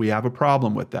 We have a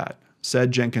problem with that,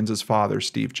 said Jenkins' father,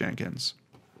 Steve Jenkins.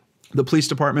 The police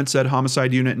department said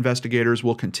homicide unit investigators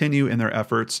will continue in their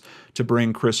efforts to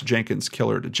bring Chris Jenkins'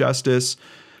 killer to justice.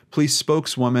 Police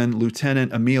spokeswoman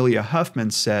Lieutenant Amelia Huffman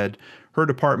said her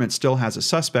department still has a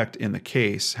suspect in the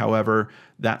case. However,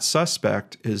 that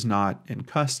suspect is not in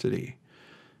custody.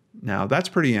 Now, that's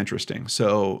pretty interesting.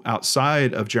 So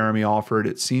outside of Jeremy Alford,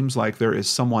 it seems like there is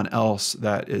someone else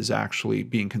that is actually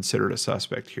being considered a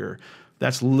suspect here.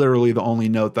 That's literally the only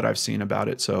note that I've seen about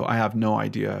it. So I have no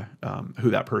idea who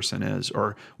that person is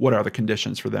or what are the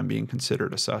conditions for them being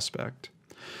considered a suspect.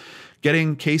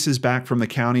 Getting cases back from the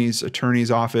county's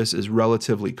attorney's office is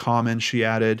relatively common, she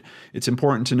added. It's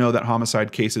important to know that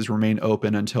homicide cases remain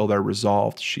open until they're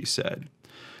resolved, she said.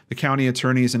 The county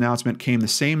attorney's announcement came the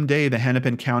same day the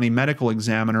Hennepin County medical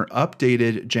examiner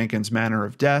updated Jenkins' manner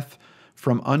of death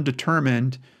from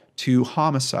undetermined to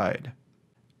homicide.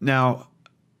 Now,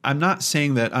 I'm not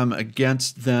saying that I'm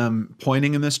against them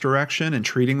pointing in this direction and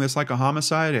treating this like a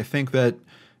homicide. I think that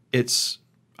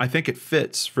it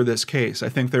fits for this case. I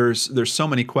think there's so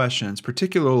many questions,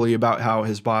 particularly about how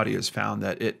his body is found,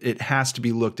 that it has to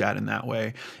be looked at in that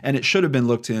way. And it should have been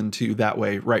looked into that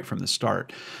way right from the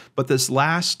start. But this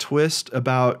last twist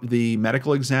about the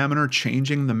medical examiner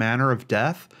changing the manner of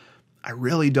death, I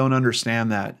really don't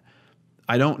understand that.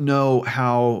 I don't know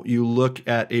how you look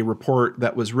at a report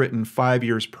that was written 5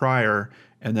 years prior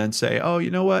and then say, oh,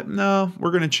 you know what? No,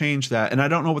 we're going to change that. And I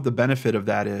don't know what the benefit of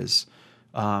that is.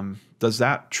 Does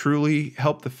that truly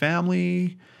help the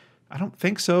family? I don't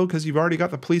think so, because you've already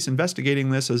got the police investigating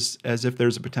this as if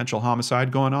there's a potential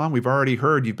homicide going on. We've already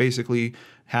heard you basically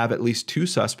have at least 2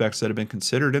 suspects that have been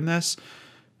considered in this.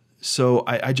 So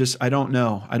I don't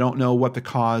know. I don't know what the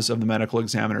cause of the medical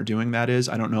examiner doing that is.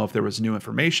 I don't know if there was new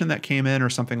information that came in or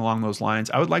something along those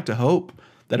lines. I would like to hope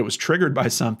that it was triggered by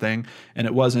something and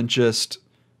it wasn't just,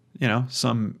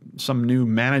 some new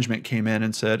management came in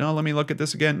and said, oh, let me look at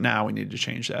this again. Now we need to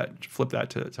change that, flip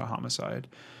that to homicide.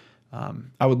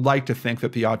 I would like to think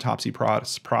that the autopsy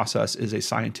process is a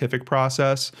scientific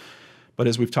process. But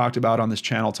as we've talked about on this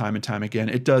channel time and time again,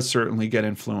 it does certainly get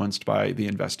influenced by the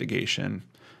investigation.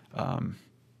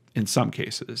 In some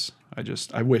cases,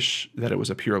 I wish that it was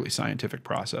a purely scientific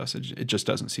process. It just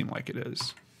doesn't seem like it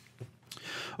is.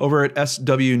 Over at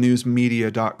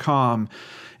swnewsmedia.com,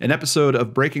 an episode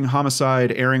of Breaking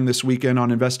Homicide airing this weekend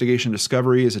on Investigation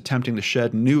Discovery is attempting to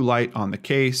shed new light on the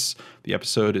case. The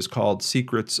episode is called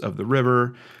Secrets of the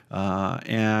River.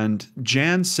 And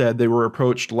Jan said they were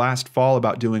approached last fall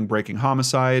about doing Breaking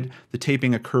Homicide. The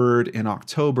taping occurred in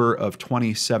October of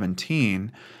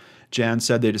 2017. Jan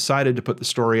said they decided to put the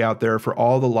story out there for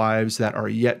all the lives that are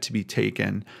yet to be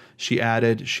taken. She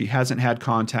added she hasn't had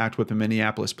contact with the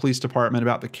Minneapolis Police Department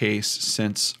about the case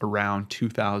since around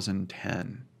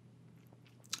 2010.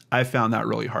 I found that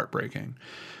really heartbreaking.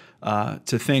 To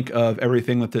think of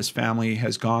everything that this family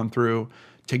has gone through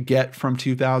to get from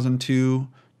 2002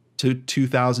 to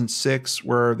 2006,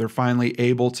 where they're finally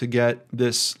able to get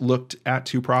this looked at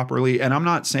to properly. And I'm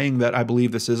not saying that I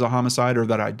believe this is a homicide or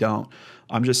that I don't.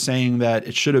 I'm just saying that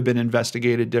it should have been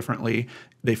investigated differently.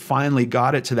 They finally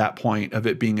got it to that point of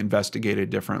it being investigated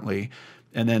differently.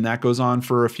 And then that goes on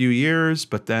for a few years,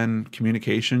 but then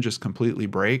communication just completely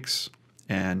breaks.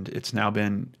 And it's now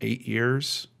been 8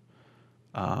 years.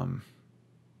 I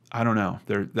don't know.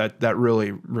 That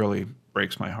really, really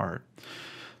breaks my heart.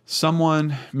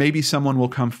 Maybe someone will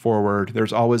come forward.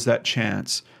 There's always that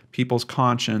chance. People's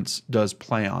conscience does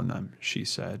play on them, she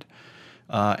said.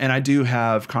 And I do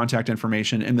have contact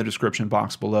information in the description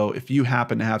box below. If you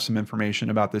happen to have some information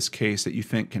about this case that you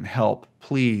think can help,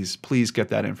 please get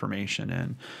that information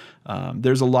in.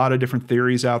 There's a lot of different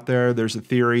theories out there. There's a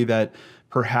theory that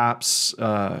perhaps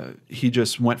he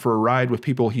just went for a ride with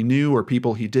people he knew or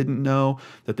people he didn't know,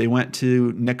 that they went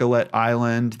to Nicollet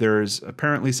Island. There's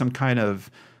apparently some kind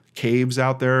of caves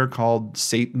out there called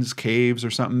Satan's Caves or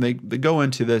something. They go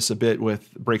into this a bit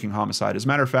with Breaking Homicide. As a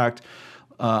matter of fact,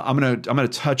 I'm gonna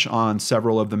touch on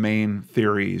several of the main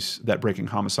theories that Breaking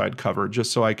Homicide covered,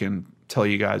 just so I can tell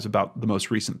you guys about the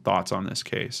most recent thoughts on this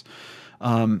case.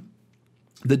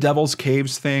 The Devil's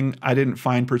Caves thing I didn't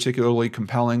find particularly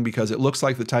compelling because it looks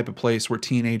like the type of place where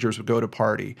teenagers would go to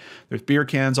party. There's beer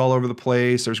cans all over the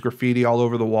place. There's graffiti all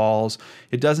over the walls.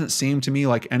 It doesn't seem to me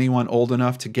like anyone old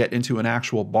enough to get into an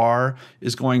actual bar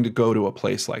is going to go to a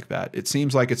place like that. It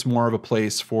seems like it's more of a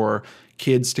place for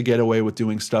kids to get away with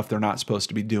doing stuff they're not supposed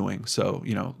to be doing. So,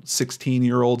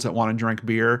 16-year-olds that want to drink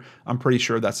beer, I'm pretty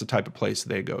sure that's the type of place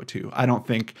they go to. I don't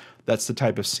think that's the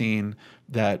type of scene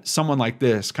that someone like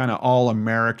this, kind of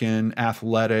all-American,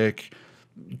 athletic,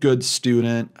 good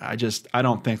student, I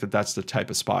don't think that that's the type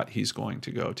of spot he's going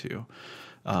to go to.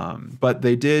 But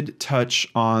they did touch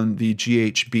on the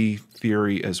GHB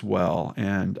theory as well.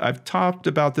 And I've talked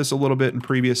about this a little bit in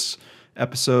previous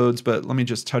episodes, but let me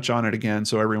just touch on it again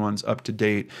so everyone's up to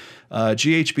date.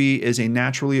 GHB is a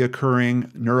naturally occurring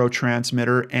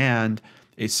neurotransmitter and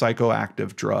a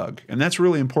psychoactive drug. And that's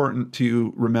really important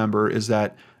to remember, is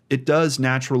that it does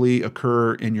naturally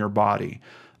occur in your body.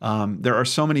 There are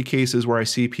so many cases where I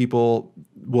see people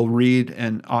will read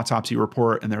an autopsy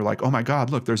report and they're like, oh my God,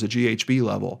 look, there's a GHB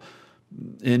level.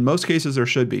 In most cases, there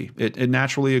should be. It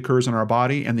naturally occurs in our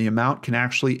body, and the amount can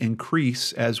actually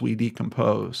increase as we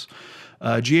decompose.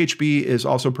 GHB is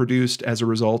also produced as a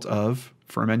result of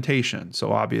fermentation.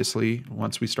 So obviously,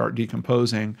 once we start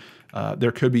decomposing,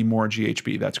 there could be more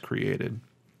GHB that's created.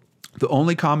 The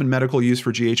only common medical use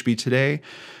for GHB today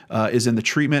is in the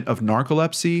treatment of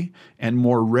narcolepsy and,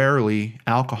 more rarely,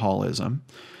 alcoholism.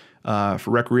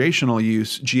 For recreational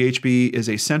use, GHB is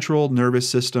a central nervous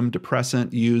system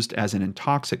depressant used as an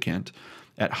intoxicant.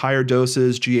 At higher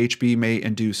doses, GHB may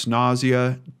induce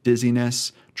nausea,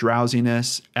 dizziness,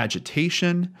 drowsiness,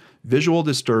 agitation, visual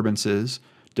disturbances,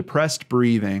 depressed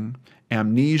breathing,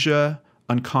 amnesia,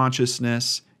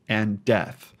 unconsciousness, and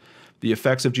death. The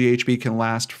effects of GHB can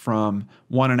last from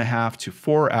 1.5 to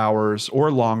 4 hours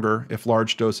or longer if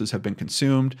large doses have been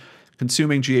consumed.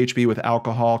 Consuming GHB with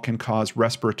alcohol can cause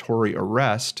respiratory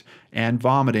arrest and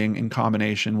vomiting in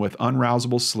combination with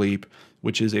unrousable sleep,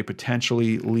 which is a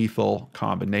potentially lethal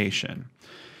combination.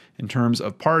 In terms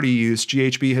of party use,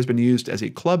 GHB has been used as a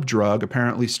club drug,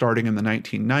 apparently starting in the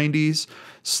 1990s.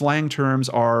 Slang terms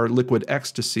are liquid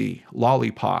ecstasy,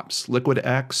 lollipops, liquid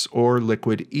X, or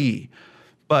liquid E.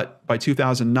 But by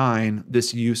 2009,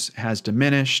 this use has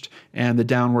diminished, and the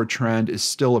downward trend is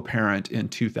still apparent in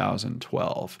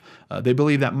 2012. They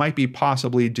believe that might be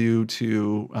possibly due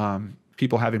to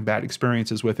people having bad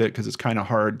experiences with it, because it's kind of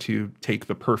hard to take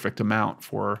the perfect amount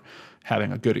for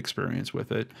having a good experience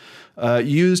with it.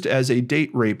 Used as a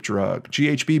date rape drug,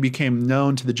 GHB became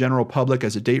known to the general public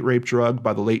as a date rape drug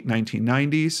by the late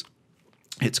 1990s.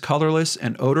 It's colorless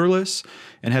and odorless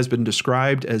and has been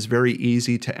described as very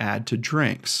easy to add to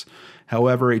drinks.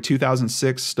 However, a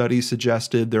 2006 study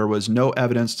suggested there was no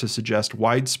evidence to suggest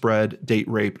widespread date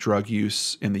rape drug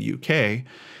use in the UK,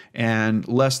 and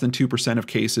less than 2% of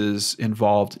cases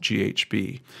involved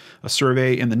GHB. A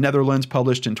survey in the Netherlands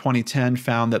published in 2010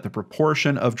 found that the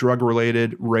proportion of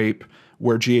drug-related rape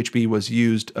where GHB was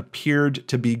used appeared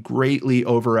to be greatly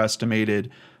overestimated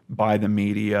by the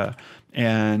media.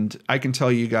 And I can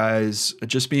tell you guys,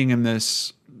 just being in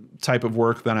this type of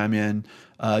work that I'm in,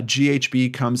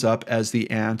 GHB comes up as the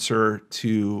answer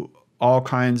to all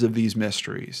kinds of these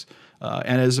mysteries.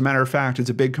 And as a matter of fact, it's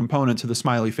a big component to the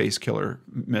Smiley face killer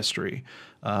mystery.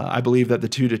 I believe that the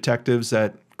two detectives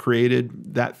that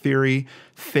created that theory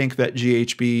think that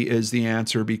GHB is the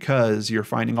answer because you're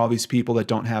finding all these people that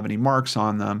don't have any marks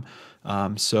on them.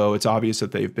 So it's obvious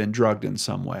that they've been drugged in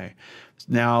some way.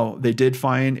 Now, they did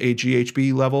find a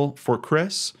GHB level for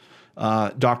Chris.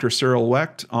 Dr. Cyril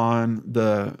Wecht on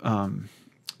the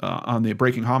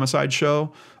Breaking Homicide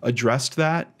show addressed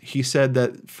that. He said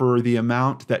that for the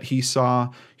amount that he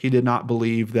saw, he did not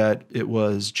believe that it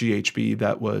was GHB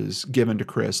that was given to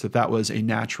Chris, that was a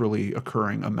naturally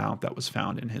occurring amount that was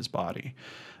found in his body.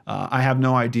 I have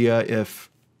no idea if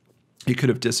it could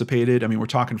have dissipated. I mean, we're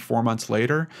talking 4 months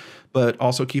later, but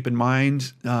also keep in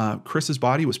mind, Chris's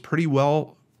body was pretty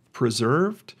well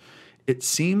preserved. It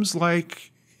seems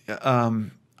like he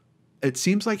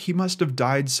must have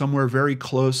died somewhere very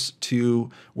close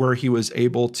to where he was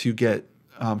able to get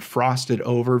frosted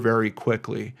over very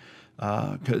quickly.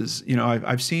 Because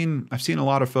I've seen a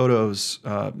lot of photos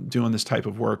doing this type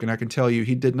of work, and I can tell you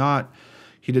he did not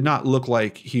look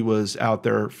like he was out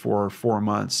there for 4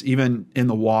 months, even in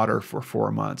the water for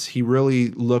 4 months. He really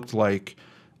looked like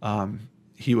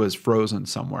he was frozen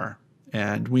somewhere.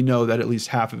 And we know that at least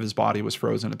half of his body was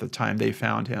frozen at the time they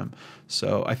found him.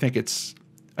 So I think it's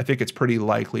pretty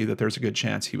likely that there's a good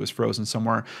chance he was frozen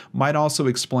somewhere. Might also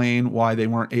explain why they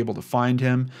weren't able to find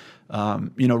him.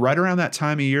 Right around that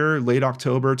time of year, late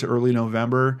October to early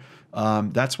November,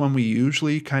 that's when we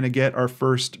usually kind of get our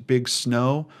first big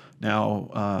snow.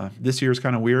 Now, this year's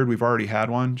kind of weird. We've already had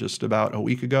one just about a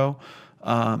week ago.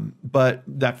 But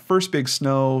that first big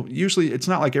snow, usually it's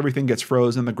not like everything gets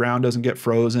frozen. The ground doesn't get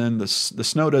frozen. The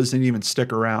snow doesn't even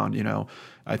stick around.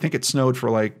 I think it snowed for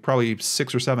like probably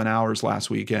 6 or 7 hours last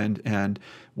weekend. And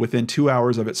within 2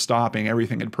 hours of it stopping,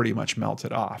 everything had pretty much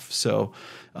melted off. So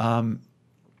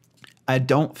I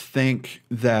don't think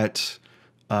that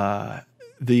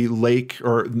the lake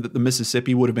or the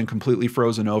Mississippi would have been completely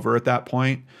frozen over at that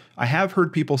point. I have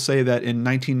heard people say that in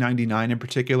 1999 in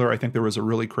particular, I think there was a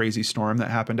really crazy storm that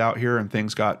happened out here and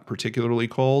things got particularly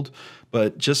cold.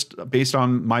 But just based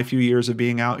on my few years of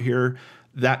being out here,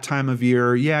 that time of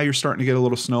year, yeah, you're starting to get a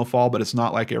little snowfall, but it's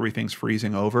not like everything's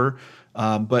freezing over.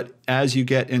 But as you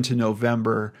get into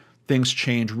November, things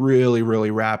change really,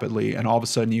 really rapidly. And all of a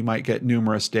sudden you might get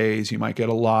numerous days. You might get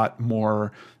a lot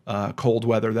more cold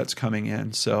weather that's coming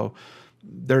in. So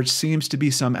there seems to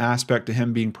be some aspect to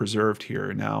him being preserved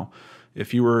here. Now,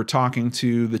 if you were talking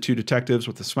to the two detectives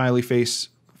with the smiley face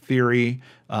theory,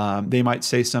 they might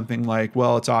say something like,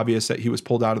 well, it's obvious that he was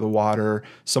pulled out of the water.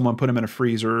 Someone put him in a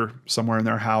freezer somewhere in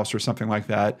their house or something like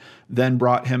that, then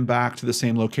brought him back to the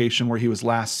same location where he was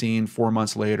last seen 4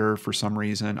 months later for some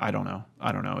reason. I don't know.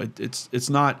 It's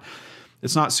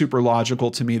not super logical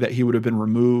to me that he would have been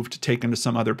removed, taken to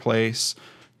some other place,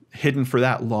 hidden for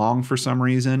that long for some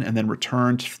reason, and then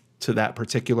returned to that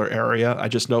particular area. I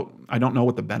don't know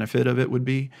what the benefit of it would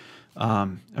be. I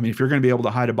mean, if you're going to be able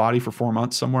to hide a body for 4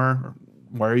 months somewhere,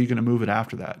 why are you going to move it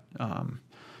after that?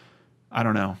 I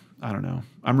don't know.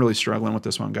 I'm really struggling with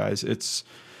this one, guys.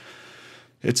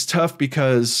 It's tough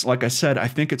because, like I said, I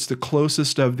think it's the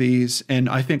closest of these, and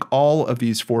I think all of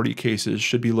these 40 cases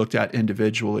should be looked at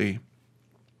individually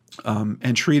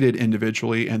and treated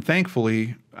individually. And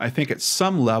thankfully, I think at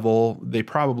some level they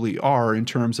probably are, in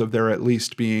terms of there at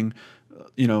least being,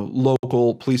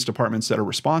 local police departments that are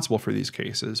responsible for these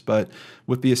cases. But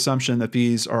with the assumption that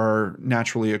these are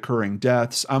naturally occurring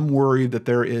deaths, I'm worried that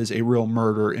there is a real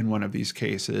murder in one of these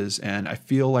cases. And I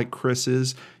feel like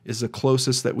Chris's is the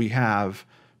closest that we have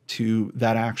to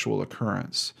that actual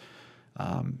occurrence.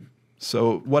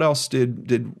 So what else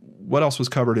what else was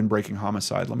covered in Breaking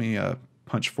Homicide? Let me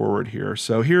punch forward here.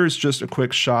 So here's just a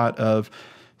quick shot of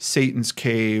Satan's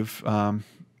Cave.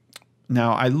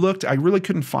 Now, I really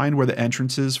couldn't find where the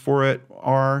entrances for it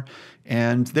are,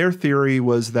 and their theory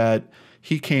was that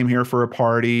he came here for a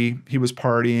party, he was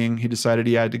partying, he decided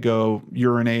he had to go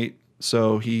urinate,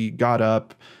 so he got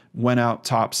up, went out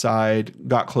topside,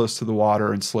 got close to the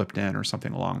water, and slipped in, or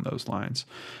something along those lines.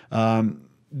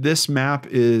 This map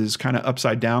is kind of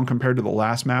upside down compared to the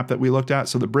last map that we looked at.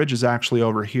 So the bridge is actually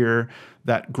over here.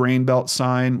 That grain belt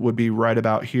sign would be right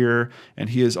about here, and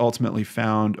he is ultimately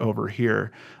found over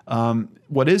here.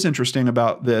 What is interesting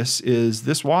about this is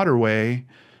this waterway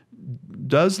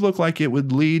does look like it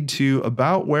would lead to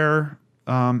about where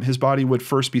his body would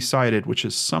first be sighted, which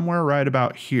is somewhere right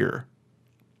about here.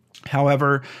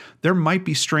 However, there might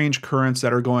be strange currents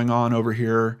that are going on over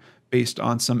here based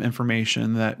on some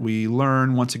information that we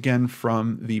learn once again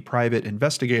from the private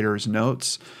investigator's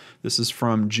notes. This is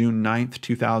from June 9th,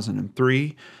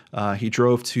 2003. He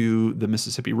drove to the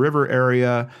Mississippi River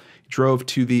area, drove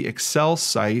to the Excel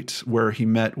site where he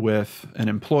met with an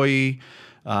employee.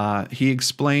 He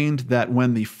explained that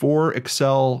when the 4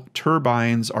 Excel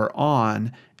turbines are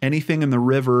on, anything in the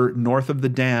river north of the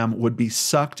dam would be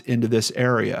sucked into this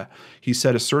area. He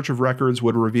said a search of records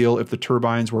would reveal if the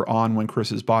turbines were on when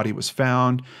Chris's body was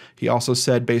found. He also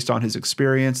said, based on his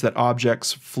experience, that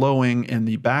objects flowing in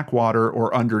the backwater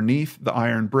or underneath the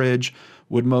iron bridge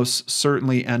would most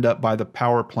certainly end up by the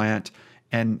power plant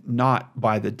and not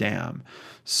by the dam.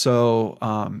 So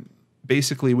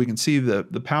basically, we can see the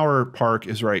power park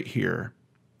is right here.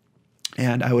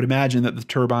 And I would imagine that the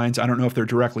turbines, I don't know if they're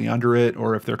directly under it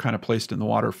or if they're kind of placed in the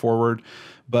water forward,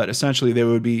 but essentially they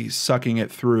would be sucking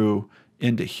it through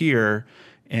into here.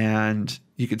 And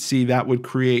you could see that would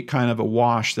create kind of a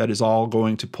wash that is all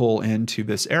going to pull into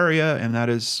this area. And that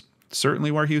is certainly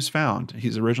where he was found.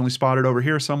 He's originally spotted over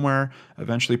here somewhere,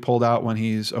 eventually pulled out when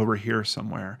he's over here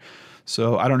somewhere.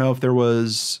 So I don't know if there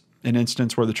was an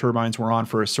instance where the turbines were on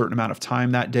for a certain amount of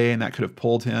time that day and that could have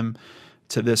pulled him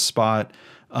to this spot.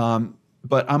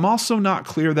 But I'm also not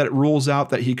clear that it rules out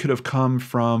that he could have come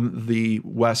from the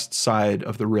west side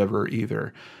of the river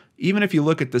either. Even if you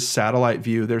look at this satellite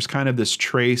view, there's kind of this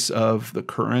trace of the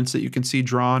currents that you can see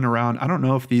drawn around. I don't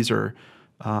know if these are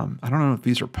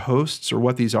posts or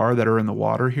what these are that are in the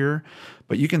water here,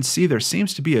 but you can see there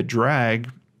seems to be a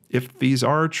drag, if these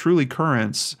are truly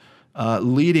currents,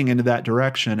 leading into that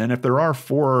direction. And if there are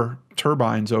 4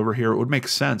 turbines over here, it would make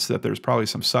sense that there's probably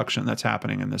some suction that's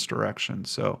happening in this direction.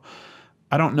 So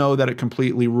I don't know that it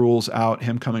completely rules out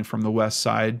him coming from the west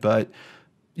side, but,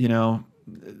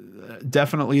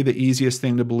 definitely the easiest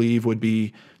thing to believe would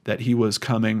be that he was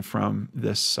coming from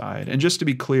this side. And just to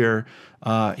be clear,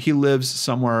 he lives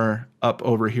somewhere up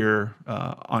over here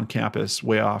on campus,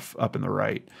 way off up in the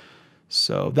right.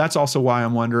 So that's also why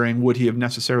I'm wondering, would he have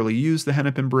necessarily used the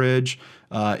Hennepin Bridge?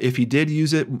 If he did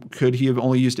use it, could he have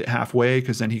only used it halfway?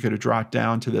 Because then he could have dropped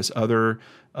down to this other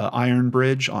iron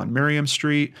bridge on Miriam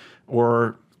Street.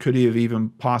 Or could he have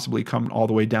even possibly come all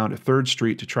the way down to 3rd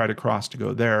Street to try to cross to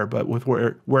go there? But with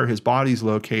where his body's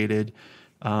located,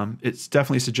 it's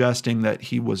definitely suggesting that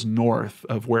he was north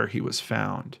of where he was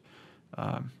found.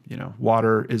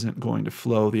 Water isn't going to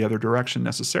flow the other direction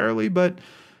necessarily, but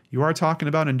you are talking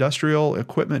about industrial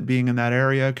equipment being in that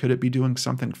area. Could it be doing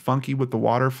something funky with the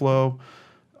water flow?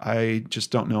 I just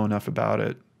don't know enough about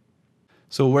it.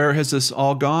 So where has this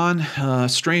all gone?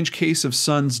 Strange case of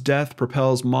son's death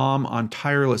propels mom on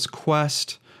tireless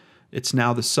quest. It's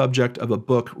now the subject of a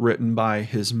book written by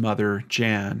his mother,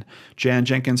 Jan. Jan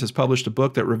Jenkins has published a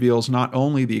book that reveals not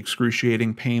only the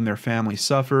excruciating pain their family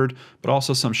suffered, but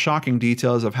also some shocking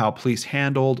details of how police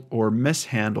handled or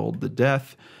mishandled the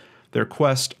death. Their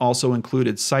quest also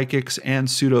included psychics and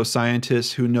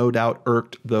pseudoscientists who no doubt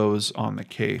irked those on the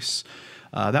case.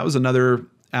 That was another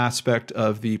aspect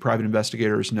of the private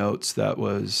investigator's notes that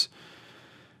was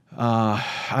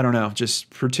I don't know, just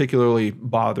particularly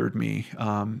bothered me.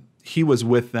 He was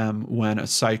with them when a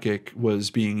psychic was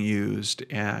being used,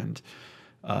 and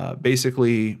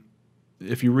basically,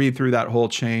 if you read through that whole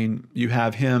chain, you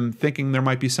have him thinking there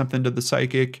might be something to the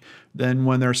psychic. Then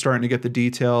when they're starting to get the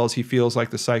details, he feels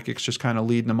like the psychic's just kind of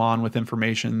leading him on with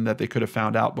information that they could have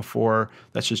found out before.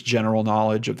 That's just general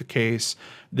knowledge of the case.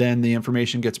 Then the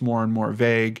information gets more and more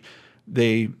vague.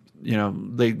 They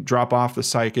drop off the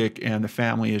psychic, and the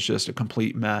family is just a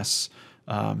complete mess.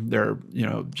 They're,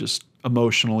 just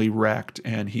emotionally wrecked,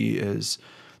 and he is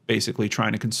basically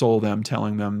trying to console them,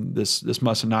 telling them this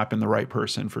must have not been the right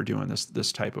person for doing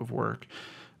this type of work.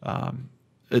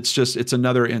 It's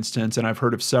another instance, and I've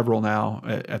heard of several now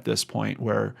at this point,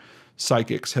 where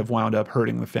psychics have wound up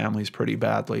hurting the families pretty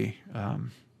badly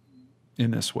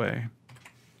in this way.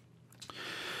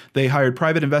 They hired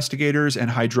private investigators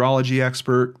and hydrology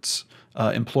experts,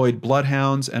 employed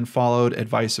bloodhounds, and followed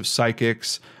advice of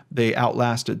psychics. They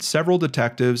outlasted several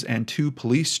detectives and 2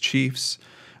 police chiefs.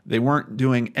 They weren't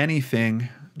doing anything,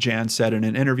 Jan said in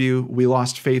an interview. We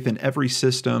lost faith in every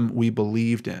system we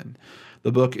believed in.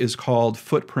 The book is called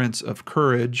Footprints of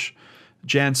Courage.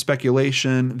 Jan's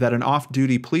speculation that an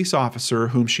off-duty police officer,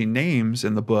 whom she names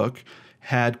in the book,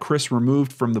 had Chris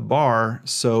removed from the bar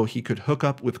so he could hook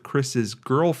up with Chris's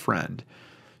girlfriend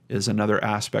is another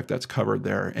aspect that's covered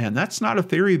there. And that's not a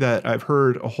theory that I've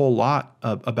heard a whole lot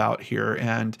about here,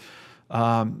 and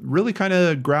really kind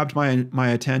of grabbed my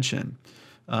attention.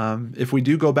 If we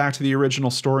do go back to the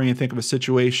original story and think of a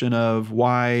situation of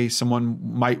why someone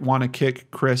might want to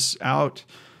kick Chris out,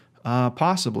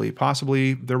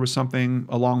 possibly there was something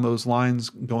along those lines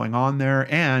going on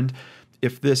there. And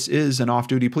if this is an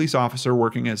off-duty police officer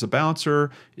working as a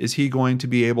bouncer, is he going to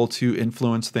be able to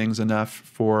influence things enough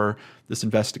for this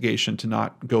investigation to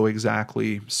not go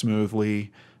exactly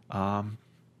smoothly? I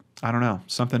don't know.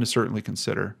 Something to certainly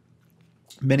consider.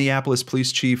 Minneapolis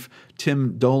Police Chief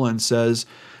Tim Dolan says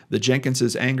the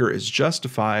Jenkins' anger is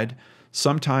justified.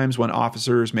 Sometimes when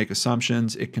officers make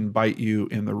assumptions, it can bite you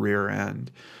in the rear end.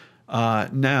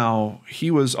 Now, he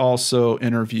was also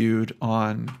interviewed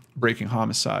on Breaking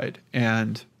Homicide,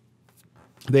 and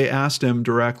they asked him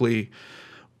directly,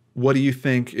 what do you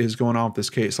think is going on with this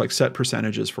case? Like, set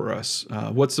percentages for us.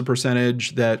 What's the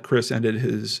percentage that Chris ended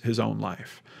his own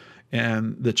life?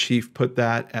 And the chief put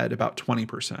that at about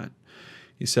 20%.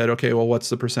 He said, okay, well, what's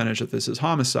the percentage that this is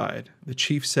homicide? The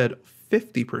chief said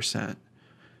 50%,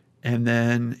 and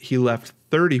then he left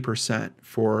 30%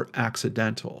 for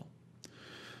accidental.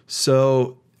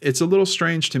 So it's a little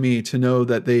strange to me to know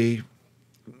that they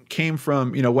came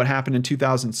from, what happened in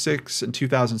 2006 and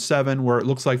 2007, where it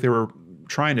looks like they were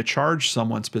trying to charge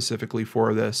someone specifically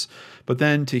for this. But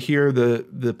then to hear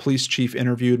the police chief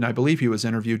interviewed, and I believe he was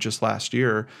interviewed just last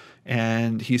year,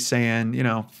 and he's saying,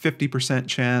 50%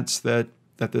 chance that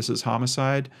this is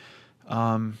homicide.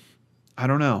 I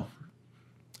don't know.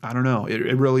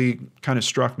 It really kind of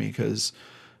struck me because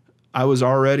I was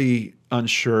already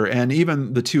unsure. And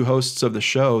even the 2 hosts of the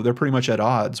show, they're pretty much at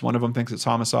odds. One of them thinks it's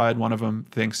homicide. One of them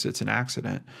thinks it's an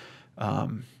accident.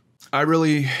 I'm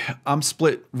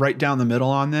split right down the middle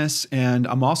on this. And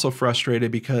I'm also frustrated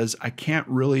because I can't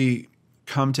really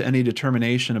come to any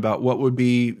determination about what would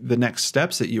be the next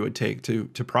steps that you would take to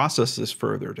process this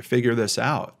further, to figure this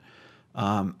out.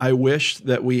 I wish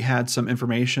that we had some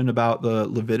information about the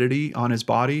lividity on his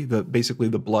body, basically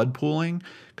the blood pooling,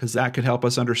 because that could help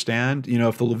us understand.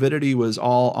 If the lividity was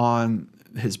all on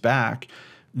his back,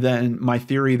 then my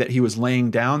theory that he was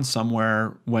laying down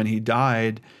somewhere when he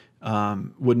died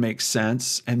would make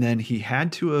sense. And then he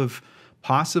had to have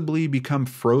possibly become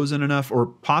frozen enough, or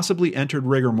possibly entered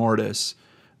rigor mortis,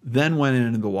 then went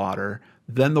into the water,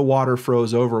 then the water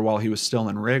froze over while he was still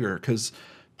in rigor. Because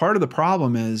part of the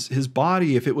problem is his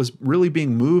body, if it was really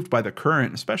being moved by the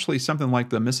current, especially something like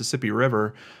the Mississippi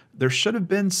River, there should have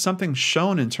been something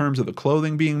shown in terms of the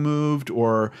clothing being moved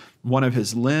or one of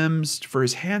his limbs. For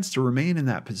his hands to remain in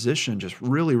that position just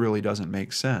really, really doesn't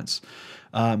make sense.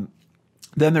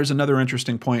 Then there's another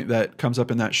interesting point that comes up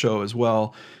in that show as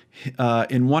well.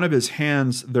 In one of his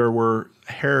hands, there were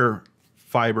hair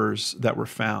fibers that were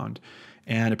found,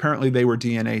 and apparently they were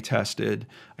DNA tested.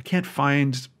 I can't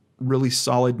find really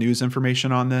solid news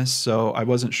information on this, so I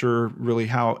wasn't sure really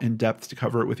how in-depth to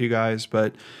cover it with you guys,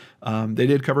 but they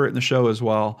did cover it in the show as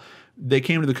well. They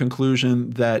came to the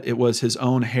conclusion that it was his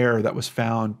own hair that was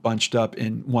found bunched up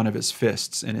in one of his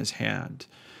fists in his hand,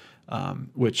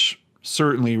 which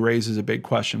certainly raises a big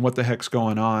question. What the heck's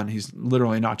going on? He's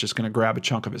literally not just going to grab a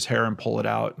chunk of his hair and pull it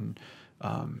out and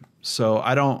So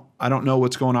I don't know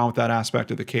what's going on with that aspect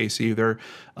of the case either.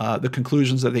 The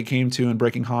conclusions that they came to in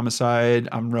Breaking Homicide,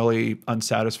 I'm really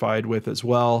unsatisfied with as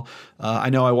well. I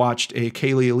know I watched a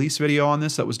Cayleigh Elise video on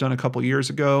this that was done a couple years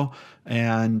ago,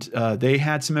 and they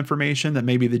had some information that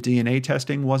maybe the DNA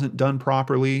testing wasn't done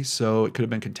properly, so it could have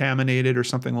been contaminated or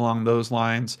something along those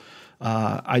lines.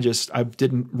 I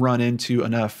didn't run into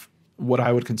enough what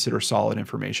I would consider solid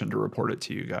information to report it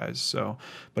to you guys. So,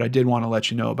 but I did want to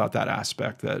let you know about that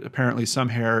aspect, that apparently some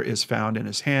hair is found in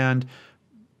his hand.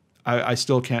 I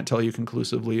still can't tell you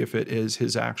conclusively if it is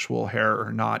his actual hair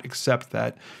or not, except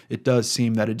that it does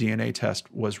seem that a DNA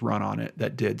test was run on it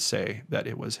that did say that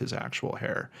it was his actual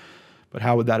hair. But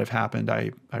how would that have happened?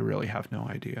 I really have no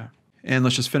idea. And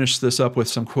let's just finish this up with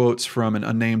some quotes from an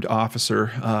unnamed officer.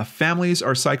 Families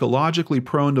are psychologically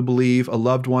prone to believe a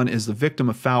loved one is the victim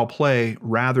of foul play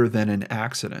rather than an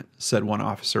accident, said one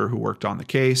officer who worked on the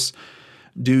case.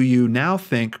 Do you now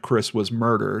think Chris was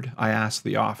murdered? I asked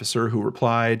the officer, who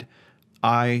replied,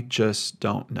 I just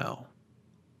don't know.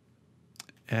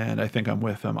 And I think I'm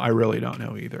with him. I really don't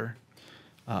know either.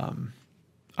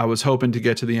 I was hoping to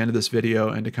get to the end of this video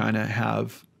and to kind of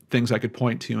have things I could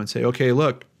point to and say, okay,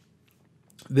 look,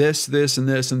 this, and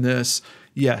this, and this.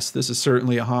 Yes, this is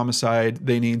certainly a homicide.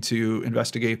 They need to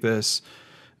investigate this.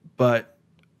 But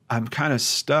I'm kind of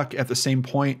stuck at the same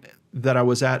point that I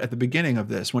was at the beginning of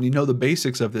this. When you know the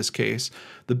basics of this case,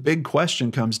 the big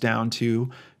question comes down to,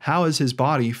 how is his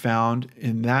body found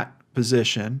in that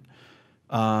position?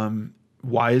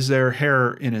 Why is there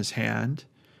hair in his hand?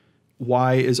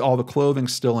 Why is all the clothing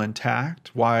still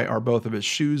intact? Why are both of his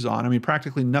shoes on? I mean,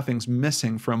 practically nothing's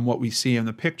missing from what we see in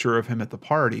the picture of him at the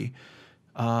party.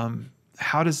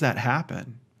 How does that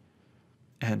happen?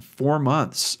 And 4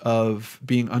 months of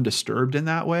being undisturbed in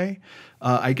that way?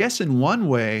 I guess in one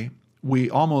way, we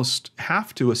almost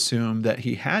have to assume that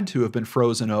he had to have been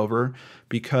frozen over,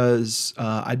 because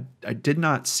I did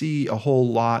not see a whole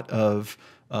lot of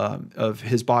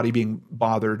his body being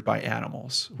bothered by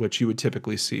animals, which you would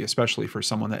typically see, especially for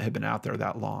someone that had been out there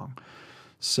that long.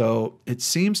 So it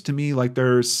seems to me like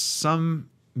there's some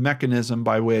mechanism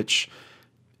by which,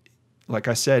 like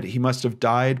I said, he must have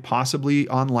died possibly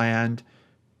on land,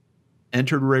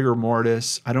 entered rigor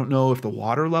mortis. I don't know if the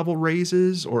water level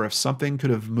raises or if something could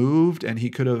have moved and he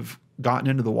could have gotten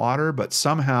into the water, but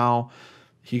somehow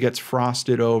he gets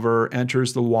frosted over,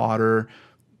 enters the water,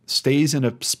 stays in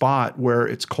a spot where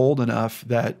it's cold enough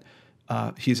that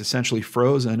he's essentially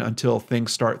frozen until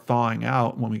things start thawing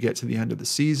out when we get to the end of the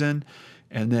season.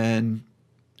 And then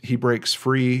he breaks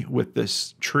free with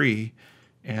this tree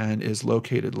and is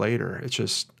located later. It's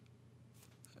just,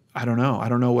 I don't know. I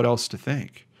don't know what else to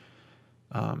think.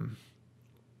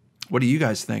 What do you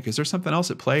guys think? Is there something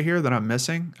else at play here that I'm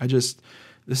missing?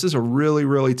 This is a really,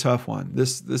 really tough one.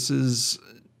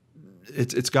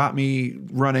 It's got me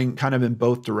running kind of in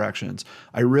both directions.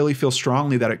 I really feel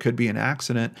strongly that it could be an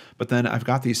accident, but then I've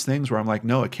got these things where I'm like,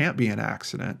 no, it can't be an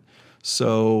accident.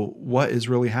 So what is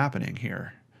really happening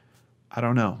here? I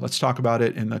don't know. Let's talk about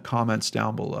it in the comments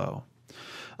down below.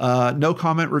 No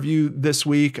comment review this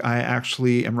week. I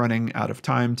actually am running out of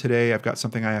time today. I've got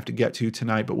something I have to get to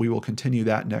tonight, but we will continue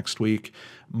that next week.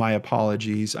 My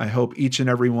apologies. I hope each and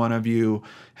every one of you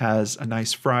has a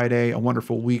nice Friday, a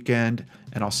wonderful weekend,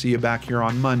 and I'll see you back here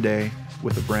on Monday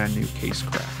with a brand new case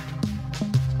crack.